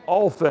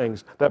 All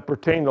things that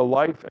pertain to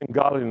life and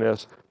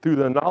godliness through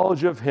the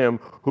knowledge of him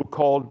who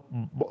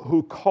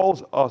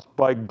calls us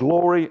by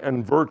glory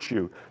and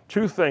virtue.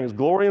 Two things,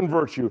 glory and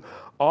virtue,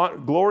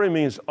 Glory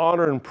means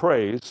honor and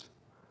praise,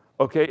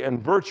 okay,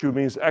 and virtue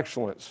means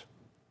excellence.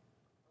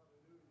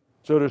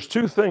 So there's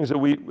two things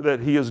that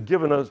he has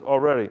given us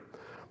already,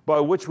 by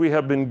which we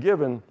have been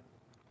given,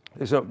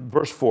 is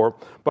verse 4,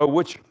 by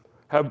which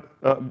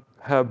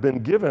have been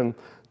given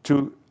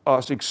to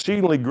us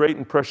exceedingly great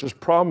and precious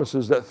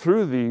promises, that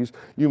through these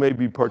you may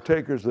be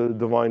partakers of the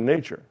divine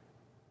nature.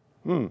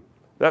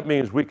 That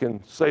means we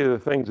can say the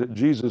things that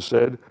Jesus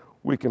said,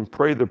 we can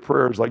pray the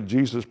prayers like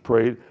Jesus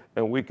prayed,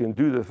 and we can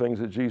do the things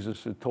that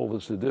Jesus had told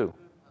us to do.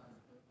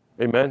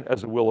 Amen?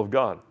 As the will of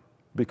God.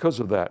 Because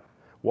of that.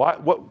 Why?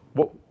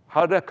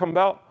 How did that come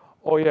about?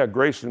 Oh yeah,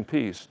 grace and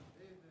peace.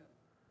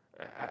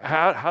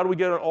 How do we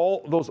get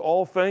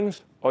all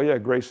things? Oh yeah,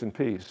 grace and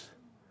peace.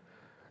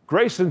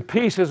 Grace and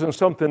peace isn't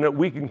something that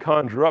we can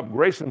conjure up.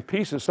 Grace and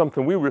peace is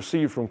something we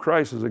receive from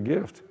Christ as a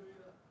gift.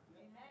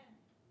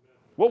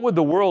 What would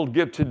the world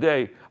give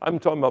today? I'm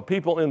talking about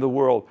people in the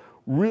world.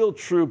 Real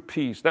true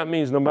peace. That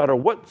means no matter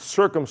what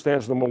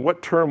circumstance, no matter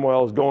what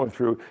turmoil is going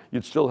through,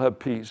 you'd still have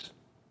peace.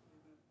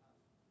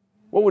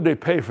 What would they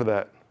pay for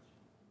that?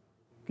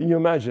 Can you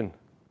imagine?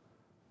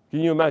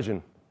 Can you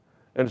imagine?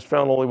 And it's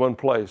found only one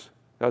place.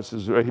 God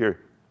says right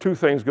here, two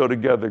things go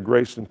together,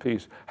 grace and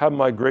peace. Have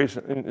my grace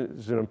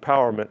is an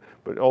empowerment,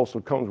 but it also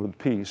comes with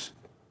peace.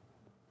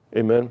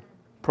 Amen?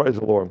 Praise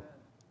the Lord.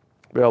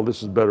 Well,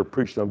 this is better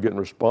preached than I'm getting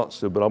response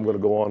to, but I'm going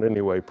to go on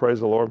anyway.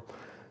 Praise the Lord.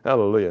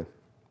 Hallelujah.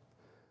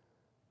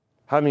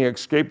 Having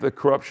escaped the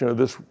corruption of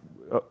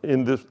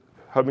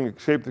having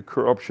escaped the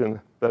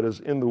corruption that is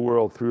in the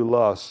world through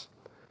lust,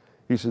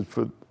 he said,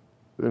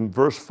 in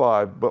verse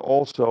 5, but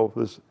also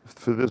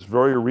for this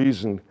very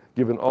reason,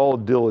 given all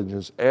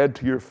diligence, add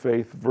to your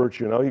faith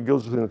virtue. Now he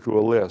goes into a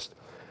list.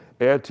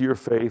 Add to your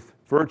faith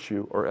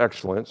virtue or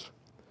excellence.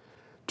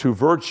 To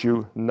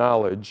virtue,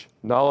 knowledge.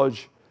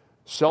 Knowledge,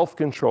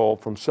 self-control.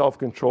 From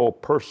self-control,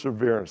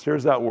 perseverance.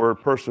 Here's that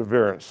word,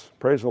 perseverance.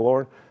 Praise the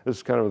Lord. This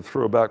is kind of a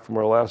throwback from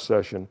our last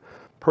session.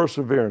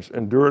 Perseverance,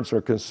 endurance, or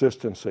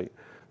consistency.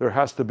 There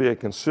has to be a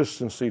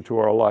consistency to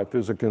our life.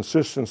 There's a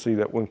consistency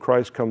that when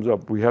Christ comes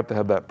up, we have to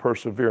have that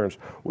perseverance,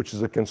 which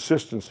is a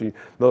consistency. In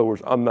other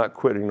words, I'm not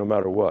quitting no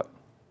matter what.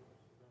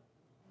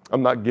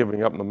 I'm not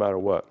giving up no matter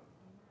what.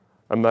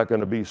 I'm not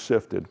going to be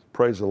sifted.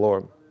 Praise the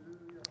Lord.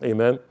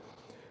 Amen.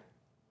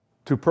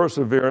 To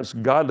perseverance,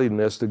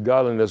 godliness, to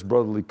godliness,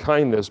 brotherly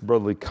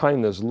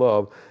kindness,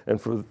 love.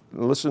 And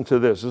listen to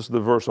this. This is the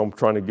verse I'm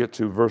trying to get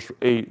to. Verse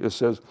 8, it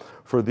says,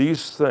 for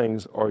these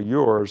things are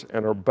yours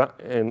and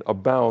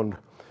abound.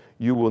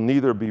 You will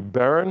neither be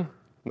barren.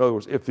 In other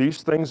words, if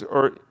these things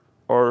are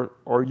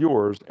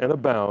yours and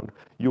abound,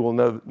 you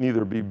will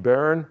neither be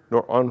barren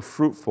nor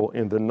unfruitful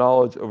in the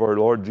knowledge of our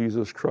Lord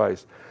Jesus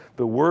Christ.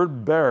 The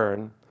word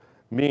barren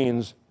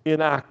means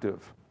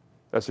inactive.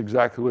 That's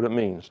exactly what it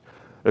means.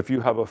 If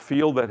you have a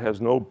field that has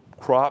no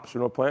crops or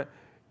no plant,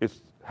 it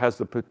has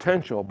the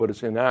potential, but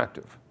it's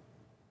inactive.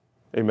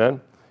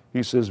 Amen?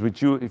 He says,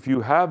 but if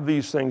you have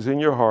these things in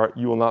your heart,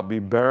 you will not be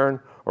barren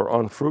or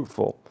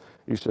unfruitful.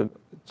 He said,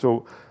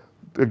 so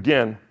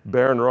again,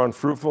 barren or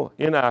unfruitful,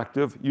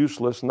 inactive,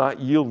 useless, not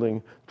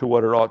yielding to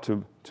what it ought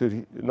to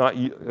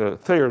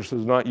Thayers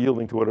is not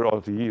yielding to what it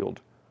ought to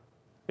yield.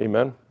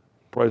 Amen?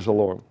 Praise the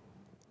Lord.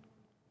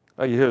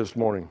 Are you here this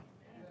morning?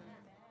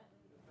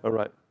 All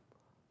right.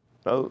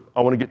 Now,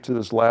 I want to get to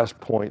this last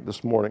point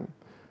this morning.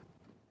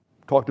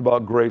 Talked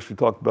about grace. We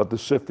talked about the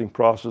sifting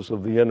process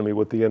of the enemy,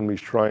 what the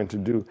enemy's trying to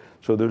do.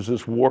 So there's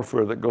this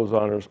warfare that goes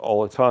on in us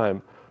all the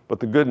time. But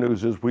the good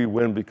news is we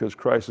win because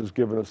Christ has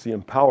given us the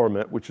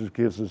empowerment, which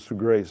gives us the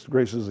grace.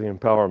 Grace is the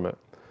empowerment.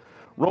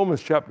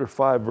 Romans chapter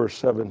 5, verse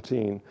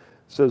 17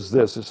 says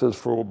this. It says,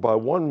 for by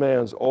one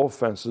man's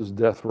offenses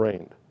death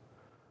reigned.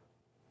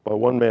 By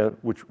one man,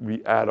 which would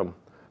be Adam.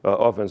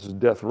 Offenses,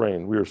 death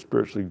reigned. We are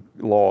spiritually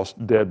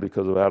lost, dead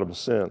because of Adam's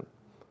sin.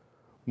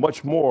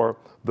 Much more,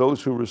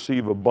 those who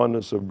receive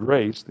abundance of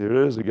grace, there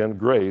it is again,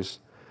 grace,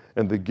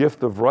 and the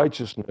gift of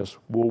righteousness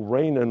will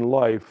reign in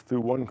life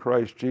through one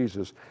Christ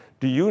Jesus.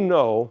 Do you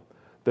know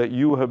that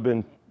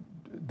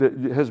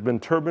that has been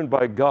determined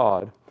by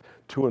God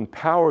to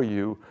empower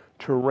you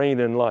to reign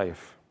in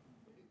life?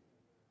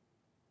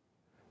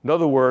 In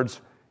other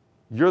words,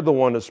 you're the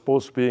one that's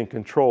supposed to be in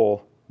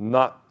control,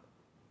 not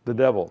the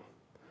devil.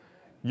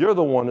 You're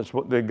the one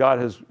that God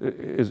has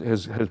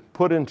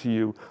put into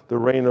you the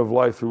reign of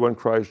life through one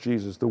Christ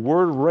Jesus. The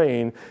word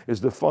reign is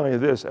defined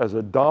this as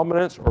a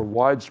dominance or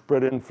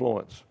widespread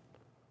influence.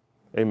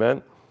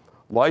 Amen?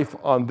 Life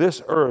on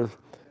this earth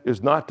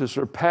is not to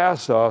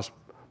surpass us,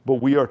 but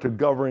we are to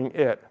govern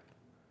it.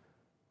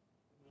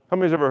 How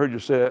many has ever heard you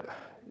say it?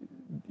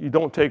 You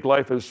don't take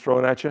life as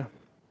thrown at you,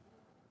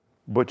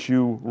 but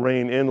you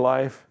reign in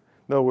life.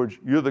 In other words,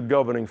 you're the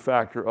governing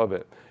factor of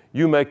it.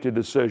 You make the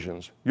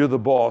decisions. You're the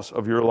boss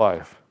of your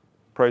life.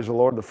 Praise the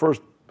Lord. The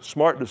first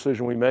smart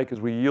decision we make is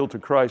we yield to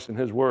Christ and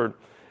His Word.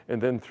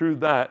 And then through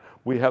that,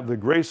 we have the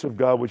grace of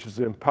God, which is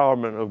the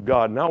empowerment of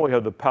God. Now we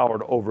have the power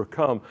to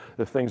overcome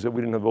the things that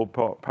we didn't have the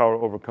power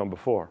to overcome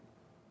before.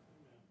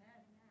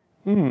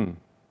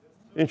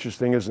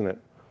 Interesting, isn't it?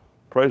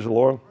 Praise the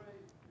Lord.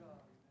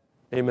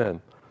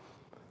 Amen.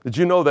 Did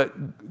you know that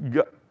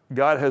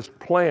God has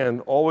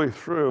planned all the way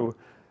through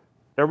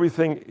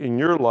everything in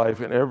your life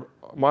and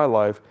my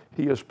life?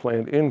 He has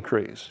planned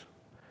increase.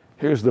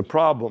 Here's the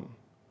problem.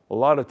 A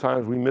lot of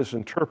times we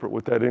misinterpret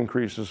what that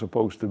increase is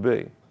supposed to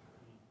be.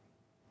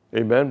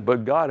 Amen.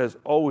 But God has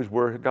always,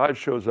 where God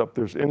shows up,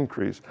 there's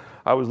increase.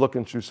 I was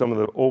looking through some of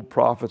the old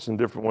prophets and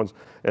different ones,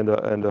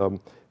 and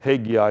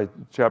Haggai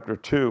chapter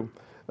 2.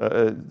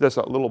 That's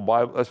a little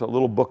Bible. That's a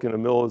little book in the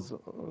middle. It's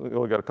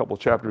only got a couple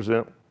of chapters in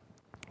it.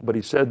 But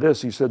he said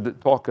this. He said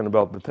that, talking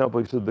about the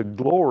temple. He said the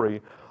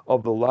glory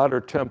of the latter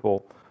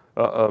temple,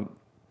 will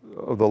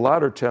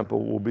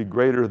be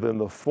greater than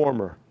the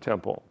former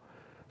temple.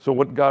 So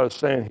what God is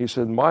saying, He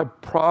said, my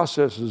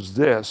process is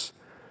this.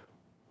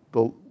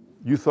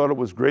 You thought it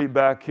was great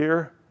back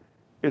here,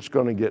 it's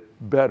going to get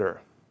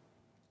better.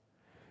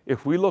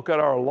 If we look at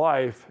our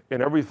life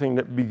and everything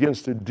that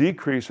begins to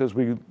decrease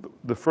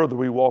the further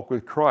we walk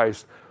with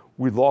Christ,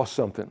 we lost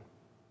something.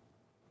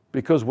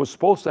 Because what's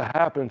supposed to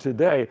happen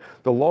today,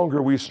 the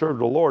longer we serve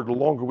the Lord, the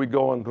longer we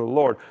go unto the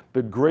Lord,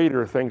 the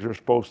greater things are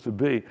supposed to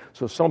be.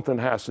 So something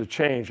has to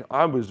change.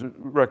 I would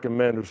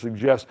recommend or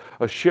suggest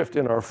a shift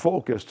in our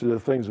focus to the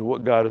things of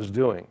what God is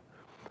doing.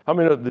 I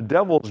mean, the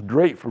devil's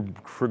great for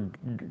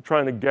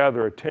trying to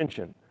gather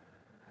attention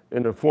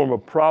in the form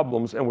of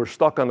problems, and we're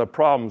stuck on the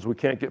problems. We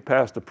can't get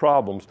past the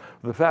problems.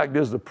 The fact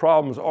is, the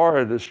problems are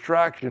a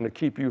distraction to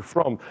keep you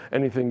from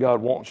anything God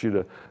wants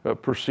you to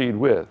proceed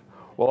with.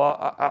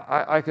 Well,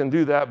 I can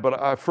do that,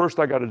 but first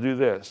I got to do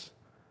this.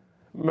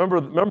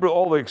 Remember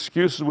all the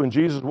excuses when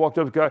Jesus walked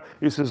up to the guy?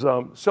 He says,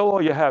 sell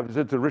all you have. He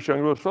said to the rich young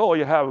ruler, sell all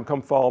you have and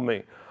come follow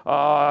me.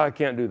 I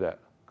can't do that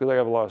because I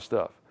have a lot of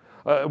stuff.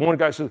 One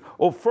guy says,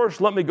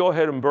 first let me go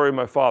ahead and bury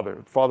my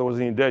father. Father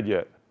wasn't even dead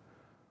yet.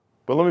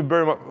 But let me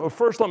bury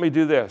first let me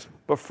do this.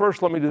 But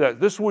first let me do that.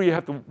 This is where you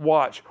have to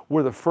watch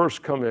where the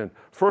first come in.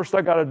 First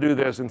I got to do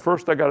this, and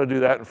first I got to do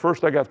that, and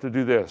first I got to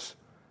do this.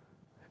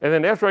 And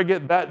then after I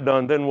get that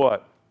done, then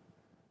what?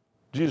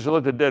 Jesus said,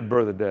 let the dead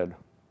bury the dead.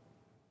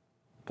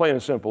 Plain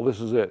and simple, this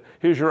is it.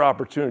 Here's your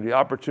opportunity.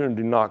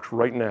 Opportunity knocks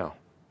right now.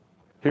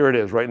 Here it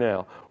is right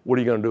now. What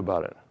are you going to do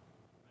about it?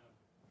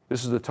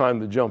 This is the time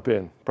to jump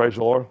in. Praise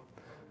the Lord.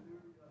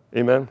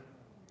 Amen.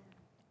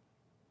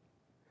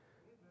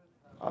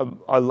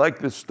 I like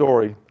this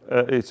story.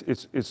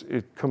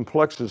 It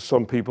complexes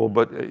some people,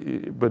 but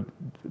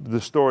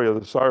the story of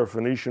the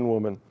Syrophoenician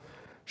woman,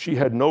 she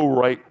had no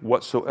right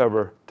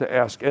whatsoever to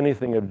ask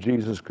anything of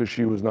Jesus because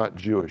she was not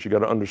Jewish. You got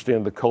to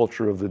understand the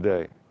culture of the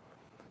day.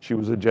 She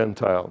was a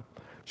Gentile.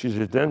 She's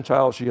a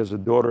Gentile. She has a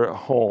daughter at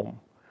home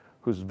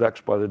who's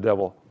vexed by the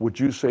devil. Would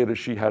you say that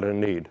she had a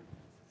need?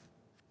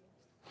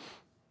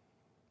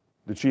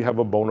 Did she have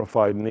a bona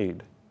fide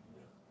need?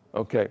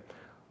 Okay.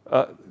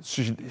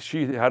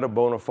 She had a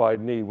bona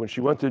fide need. When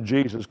she went to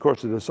Jesus, of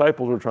course, the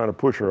disciples were trying to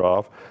push her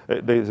off.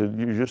 They said,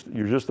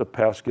 you're just a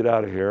pest, get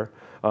out of here.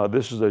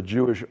 This is a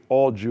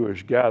all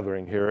Jewish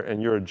gathering here,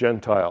 and you're a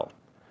Gentile.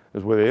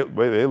 Is the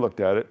way they looked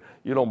at it.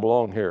 You don't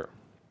belong here.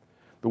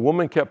 The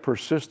woman kept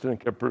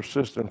persistent.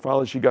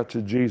 Finally, she got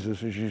to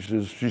Jesus,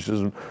 and she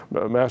says,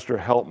 Master,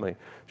 help me.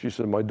 She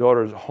said, my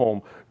daughter is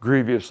home,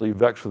 grievously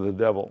vexed with the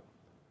devil.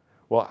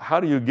 Well, how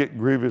do you get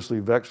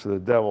grievously vexed with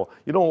the devil?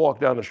 You don't walk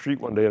down the street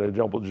one day and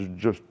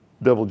the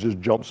devil just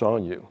jumps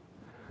on you.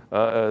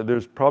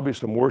 There's probably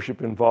some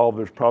worship involved.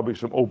 There's probably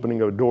some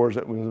opening of doors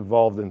that was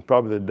involved, and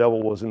probably the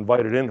devil was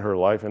invited in her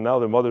life. And now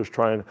the mother's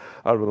trying,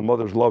 out of the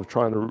mother's love,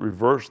 trying to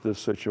reverse this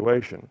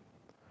situation.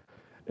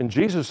 And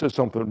Jesus said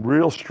something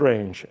real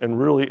strange and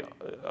really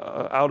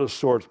out of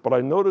sorts. But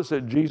I noticed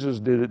that Jesus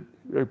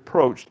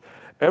approached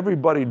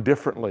everybody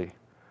differently,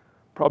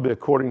 probably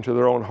according to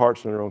their own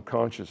hearts and their own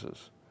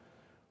consciences.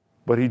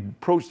 But he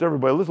approached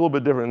everybody a little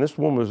bit different. And this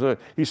woman was,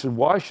 he said,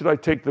 why should I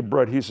take the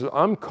bread? He says,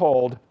 I'm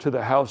called to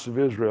the house of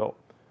Israel.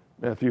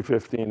 Matthew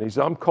 15. He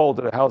said, I'm called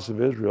to the house of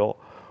Israel.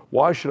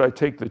 Why should I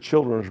take the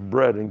children's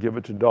bread and give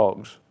it to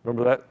dogs?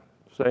 Remember that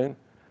saying?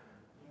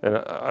 And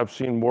I've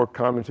seen more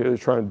commentators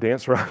trying to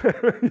dance around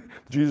it. Did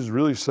Jesus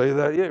really say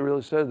that? Yeah, he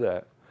really said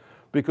that.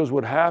 Because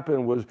what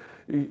happened was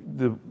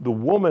the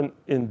woman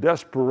in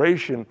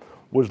desperation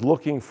was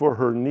looking for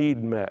her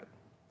need met.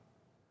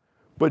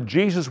 But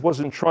Jesus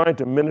wasn't trying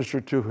to minister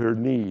to her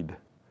need.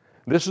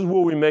 This is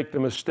where we make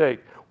the mistake.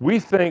 We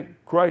think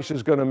Christ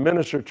is going to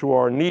minister to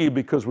our need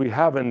because we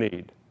have a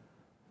need.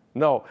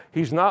 No,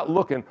 he's not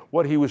looking.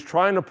 What he was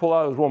trying to pull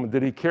out of this woman,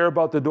 did he care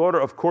about the daughter?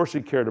 Of course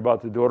he cared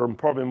about the daughter, and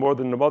probably more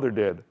than the mother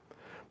did.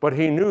 But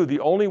he knew the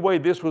only way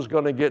this was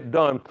going to get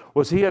done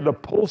was he had to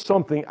pull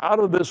something out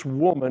of this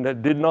woman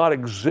that did not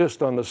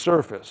exist on the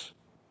surface.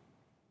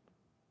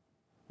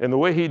 And the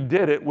way he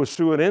did it was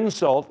through an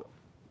insult.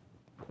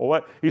 Well,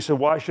 what? He said,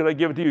 why should I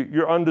give it to you?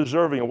 You're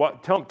undeserving.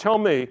 What? Tell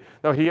me.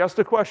 Now, he asked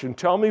the question,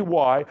 tell me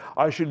why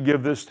I should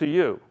give this to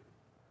you.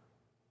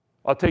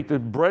 I'll take the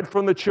bread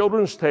from the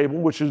children's table,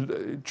 which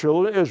is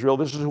children of Israel.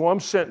 This is who I'm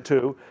sent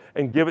to,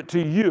 and give it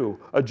to you,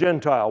 a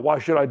Gentile. Why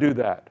should I do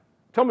that?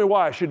 Tell me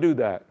why I should do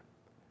that.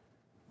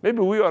 Maybe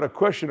we ought to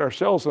question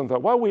ourselves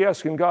sometimes. Why are we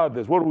asking God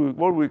this? What do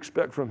we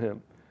expect from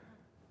him?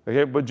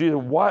 Okay, but Jesus,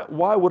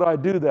 why would I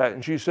do that?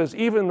 And she says,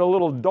 even the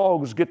little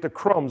dogs get the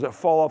crumbs that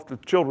fall off the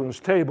children's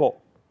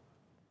table.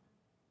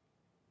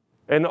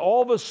 And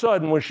all of a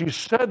sudden, when she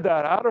said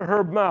that out of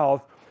her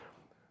mouth,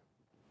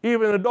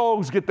 even the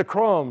dogs get the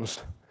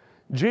crumbs.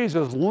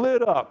 Jesus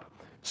lit up,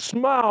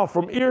 smiled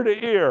from ear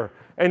to ear,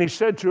 and he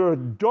said to her,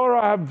 daughter,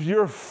 I have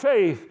your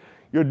faith.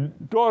 Your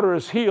daughter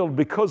is healed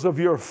because of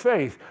your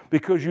faith,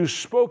 because you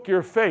spoke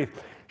your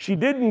faith. She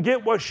didn't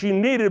get what she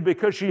needed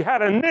because she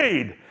had a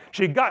need.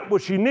 She got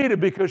what she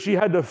needed because she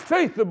had the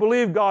faith to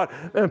believe God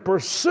and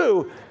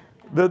pursue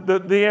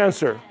the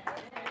answer.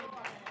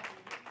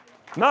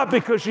 Not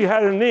because she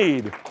had a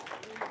need.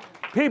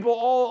 People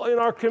all in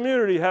our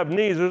community have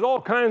needs. There's all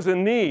kinds of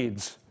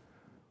needs.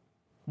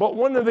 But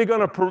when are they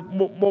going to,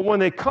 when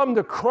they come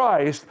to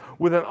Christ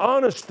with an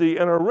honesty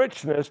and a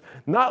richness,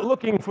 not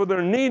looking for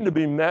their need to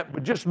be met,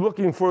 but just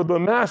looking for the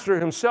Master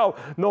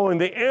himself, knowing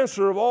the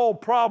answer of all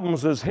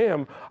problems is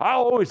him. I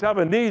always have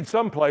a need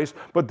someplace,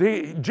 but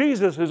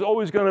Jesus is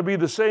always going to be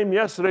the same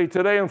yesterday,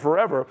 today, and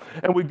forever.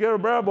 And we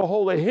grab a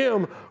hold of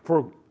him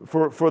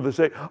for the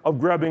sake of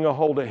grabbing a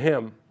hold of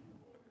him.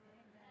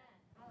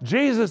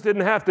 Jesus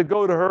didn't have to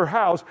go to her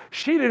house.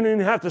 She didn't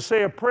even have to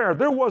say a prayer.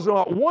 There was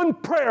not one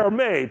prayer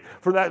made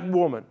for that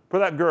woman, for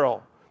that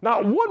girl.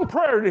 Not one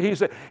prayer did he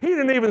say. He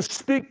didn't even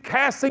speak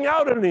casting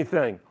out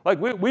anything. Like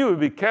we would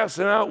be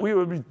casting out, we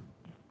would be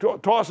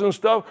tossing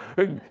stuff,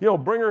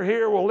 bring her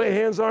here, we'll lay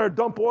hands on her,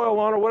 dump oil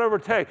on her, whatever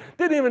it takes.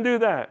 Didn't even do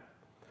that.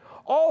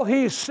 All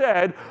he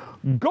said,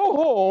 go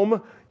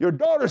home, your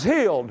daughter's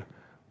healed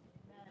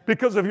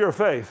because of your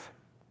faith.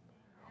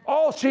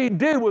 All she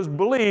did was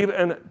believe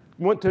and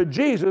went to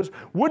Jesus,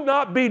 would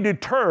not be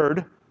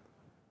deterred.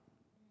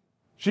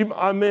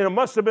 It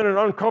must have been an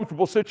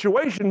uncomfortable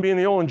situation being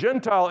the only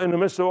Gentile in the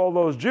midst of all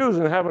those Jews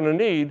and having a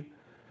need.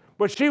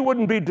 But she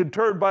wouldn't be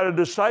deterred by the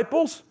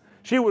disciples.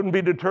 She wouldn't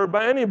be deterred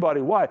by anybody.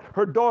 Why?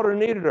 Her daughter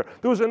needed her.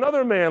 There was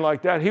another man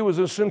like that. He was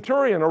a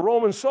centurion, a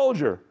Roman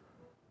soldier.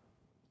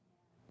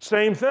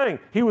 Same thing.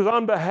 He was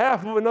on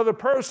behalf of another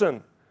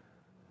person.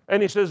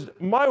 And he says,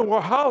 my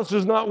house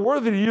is not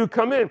worthy you to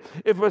come in.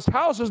 If his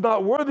house is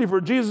not worthy for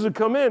Jesus to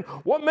come in,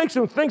 what makes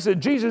him think that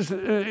Jesus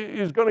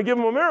is going to give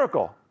him a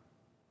miracle?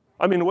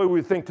 I mean, the way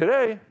we think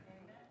today.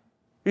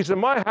 He said,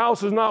 my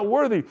house is not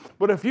worthy.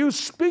 But if you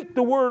speak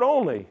the word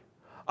only,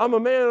 I'm a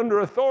man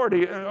under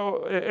authority,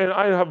 and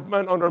I have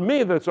men under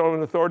me that's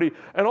on authority,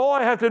 and all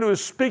I have to do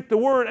is speak the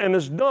word, and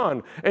it's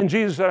done. And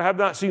Jesus said, I have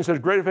not seen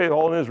such great faith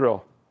all in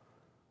Israel.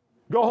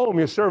 Go home,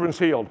 your servant's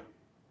healed.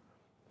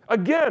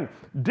 Again,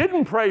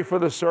 didn't pray for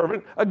the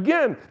servant.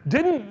 Again,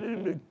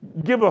 didn't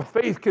give a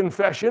faith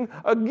confession.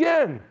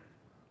 Again,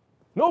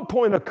 no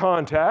point of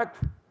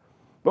contact.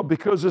 But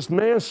because this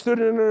man stood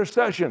in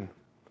intercession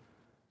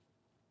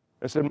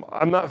and said,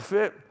 I'm not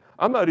fit.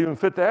 I'm not even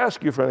fit to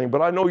ask you for anything,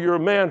 but I know you're a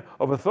man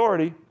of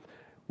authority.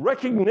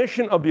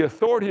 Recognition of the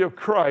authority of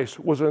Christ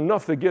was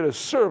enough to get a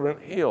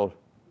servant healed.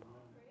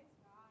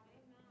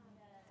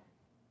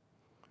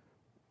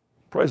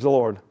 Praise the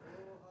Lord.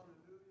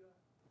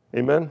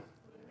 Amen.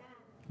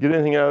 Get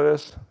anything out of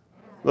this?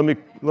 Let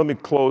me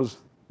close,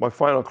 my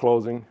final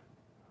closing.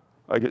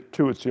 I get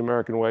two, it's the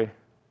American way.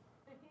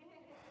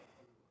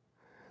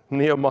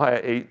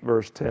 Nehemiah 8,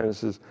 verse 10,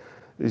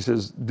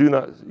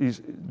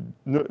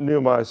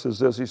 Nehemiah says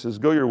this, he says,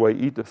 go your way,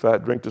 eat the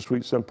fat, drink the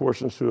sweet, send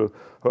portions to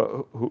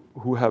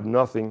who have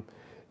nothing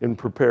in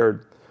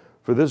prepared.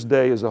 For this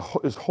day is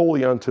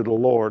holy unto the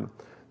Lord,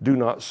 do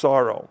not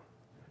sorrow.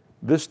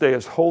 This day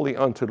is holy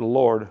unto the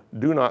Lord,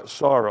 do not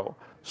sorrow.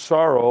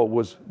 Sorrow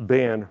was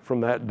banned from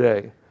that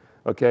day,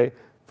 okay,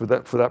 for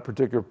that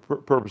particular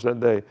purpose that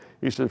day.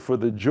 He said, for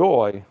the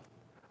joy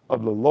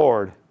of the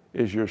Lord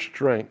is your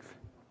strength.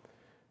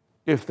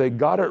 If they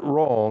got it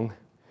wrong,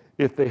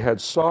 if they had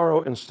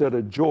sorrow instead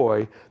of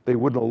joy, they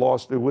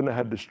wouldn't have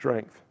had the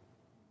strength.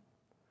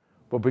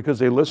 But because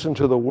they listened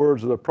to the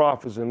words of the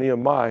prophets in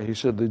Nehemiah, he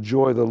said, the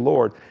joy of the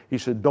Lord. He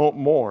said, don't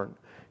mourn.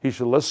 He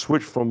said, let's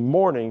switch from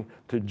mourning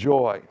to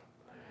joy,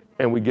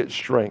 and we get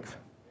strength.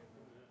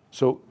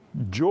 So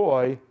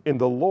joy in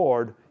the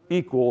Lord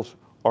equals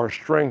our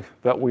strength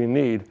that we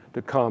need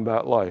to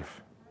combat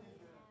life.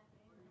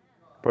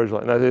 Praise the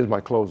Lord. And that is my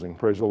closing.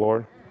 Praise the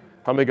Lord.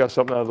 How many got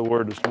something out of the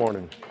word this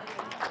morning?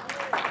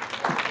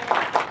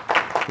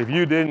 If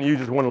you didn't, you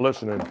just want to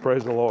listen in.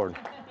 Praise the Lord.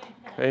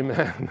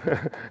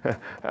 Amen.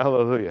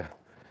 Hallelujah.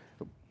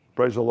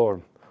 Praise the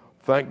Lord.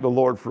 Thank the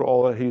Lord for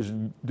all that he's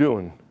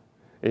doing.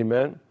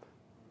 Amen.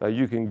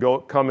 You can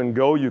come and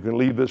go. You can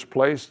leave this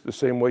place the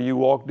same way you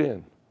walked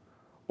in.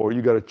 Or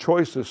you got a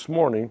choice this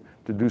morning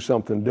to do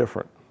something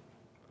different.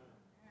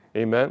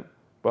 Amen.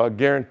 But I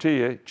guarantee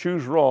you,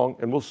 choose wrong,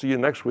 and we'll see you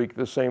next week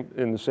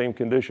in the same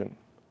condition.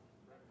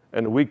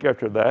 And the week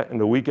after that,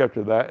 and the week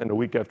after that, and the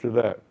week after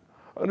that.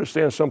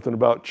 Understand something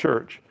about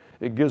church.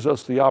 It gives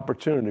us the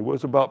opportunity.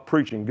 What's about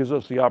preaching? It gives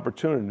us the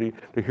opportunity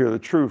to hear the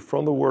truth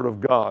from the Word of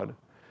God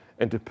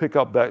and to pick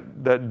up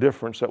that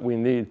difference that we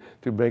need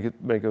to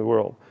make the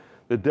world.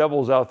 The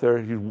devil's out there.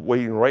 He's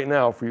waiting right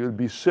now for you to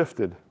be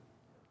sifted.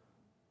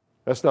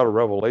 That's not a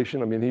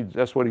revelation. I mean,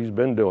 that's what he's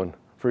been doing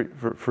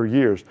for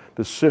years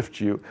to sift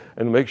you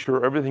and make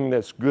sure everything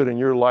that's good in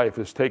your life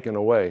is taken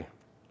away.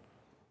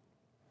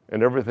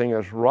 And everything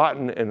that's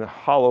rotten and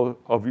hollow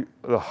of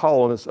the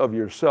hollowness of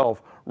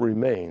yourself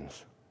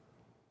remains.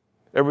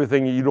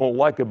 Everything you don't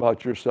like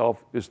about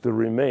yourself is to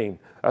remain.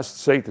 That's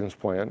Satan's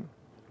plan.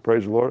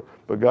 Praise the Lord.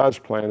 But God's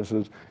plan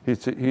is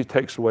he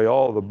takes away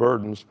all the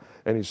burdens,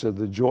 and he said,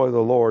 the joy of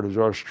the Lord is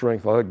our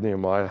strength. I like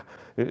Nehemiah.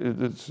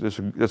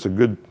 It's a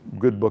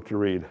good book to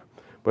read.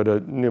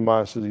 But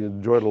Nehemiah says, the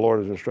joy of the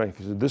Lord is our strength.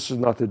 He said, this is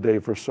not the day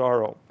for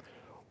sorrow.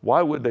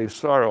 Why would they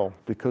sorrow?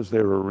 Because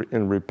they were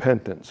in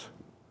repentance.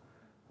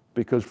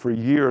 Because for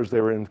years they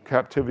were in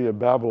captivity of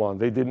Babylon.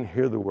 They didn't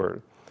hear the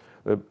word.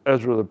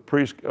 Ezra the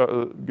priest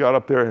got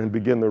up there and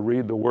began to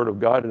read the word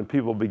of God, and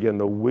people began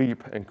to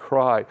weep and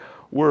cry.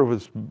 Where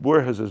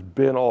has this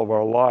been all of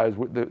our lives?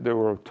 They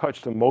were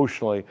touched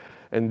emotionally.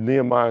 And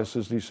Nehemiah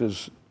says, this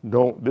is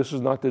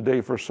not the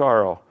day for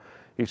sorrow.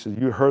 He said,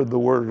 you heard the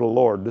word of the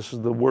Lord. This is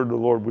the word of the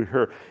Lord we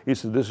heard. He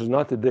said, this is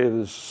not the day of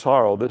this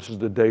sorrow. This is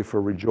the day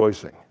for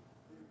rejoicing.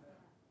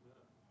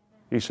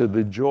 He said,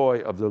 the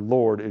joy of the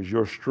Lord is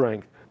your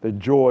strength. The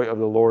joy of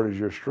the Lord is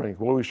your strength.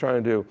 What are we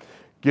trying to do?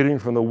 Getting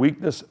from the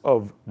weakness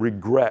of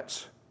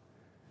regrets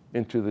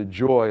into the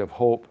joy of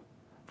hope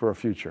for a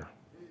future.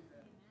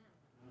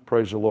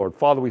 Praise the Lord.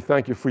 Father, we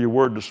thank you for your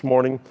word this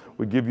morning.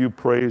 We give you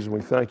praise, and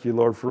we thank you,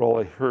 Lord, for all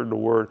they heard the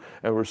word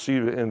and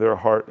receive it in their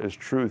heart as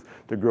truth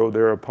to grow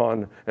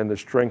thereupon and the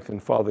strength.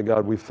 And Father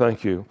God, we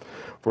thank you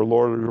for,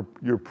 Lord,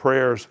 your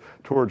prayers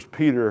towards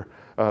Peter,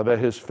 that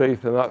his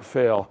faith did not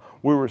fail.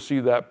 We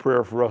receive that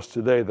prayer for us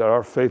today, that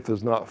our faith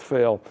does not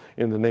fail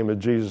in the name of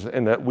Jesus,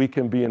 and that we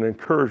can be an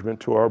encouragement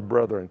to our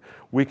brethren.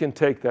 We can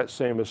take that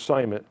same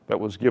assignment that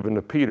was given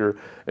to Peter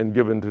and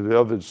given to the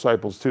other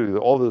disciples too.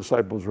 All the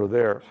disciples were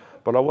there.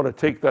 But I want to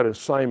take that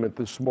assignment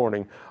this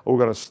morning. We're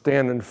going to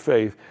stand in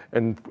faith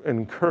and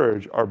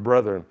encourage our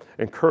brethren,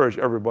 encourage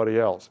everybody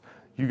else.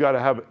 You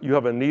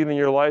have a need in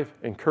your life,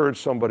 encourage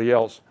somebody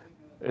else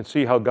and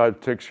see how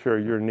God takes care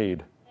of your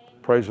need.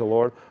 Praise the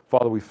Lord.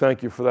 Father, we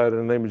thank you for that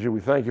in the name of Jesus. We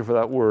thank you for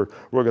that word.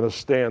 We're going to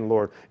stand,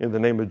 Lord, in the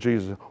name of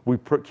Jesus. We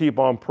keep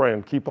on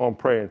praying, keep on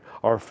praying.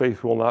 Our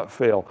faith will not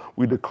fail.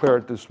 We declare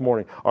it this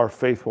morning. Our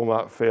faith will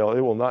not fail.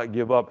 It will not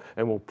give up,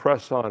 and we'll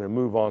press on and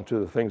move on to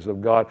the things of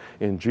God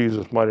in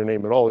Jesus' mighty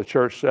name. And all the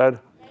church said,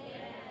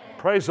 amen.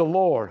 Praise the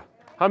Lord.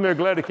 How many are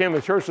glad you came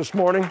to church this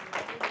morning?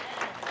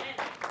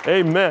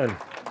 Amen.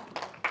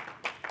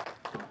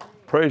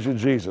 Praise you,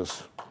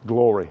 Jesus.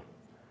 Glory.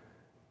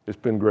 It's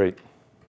been great.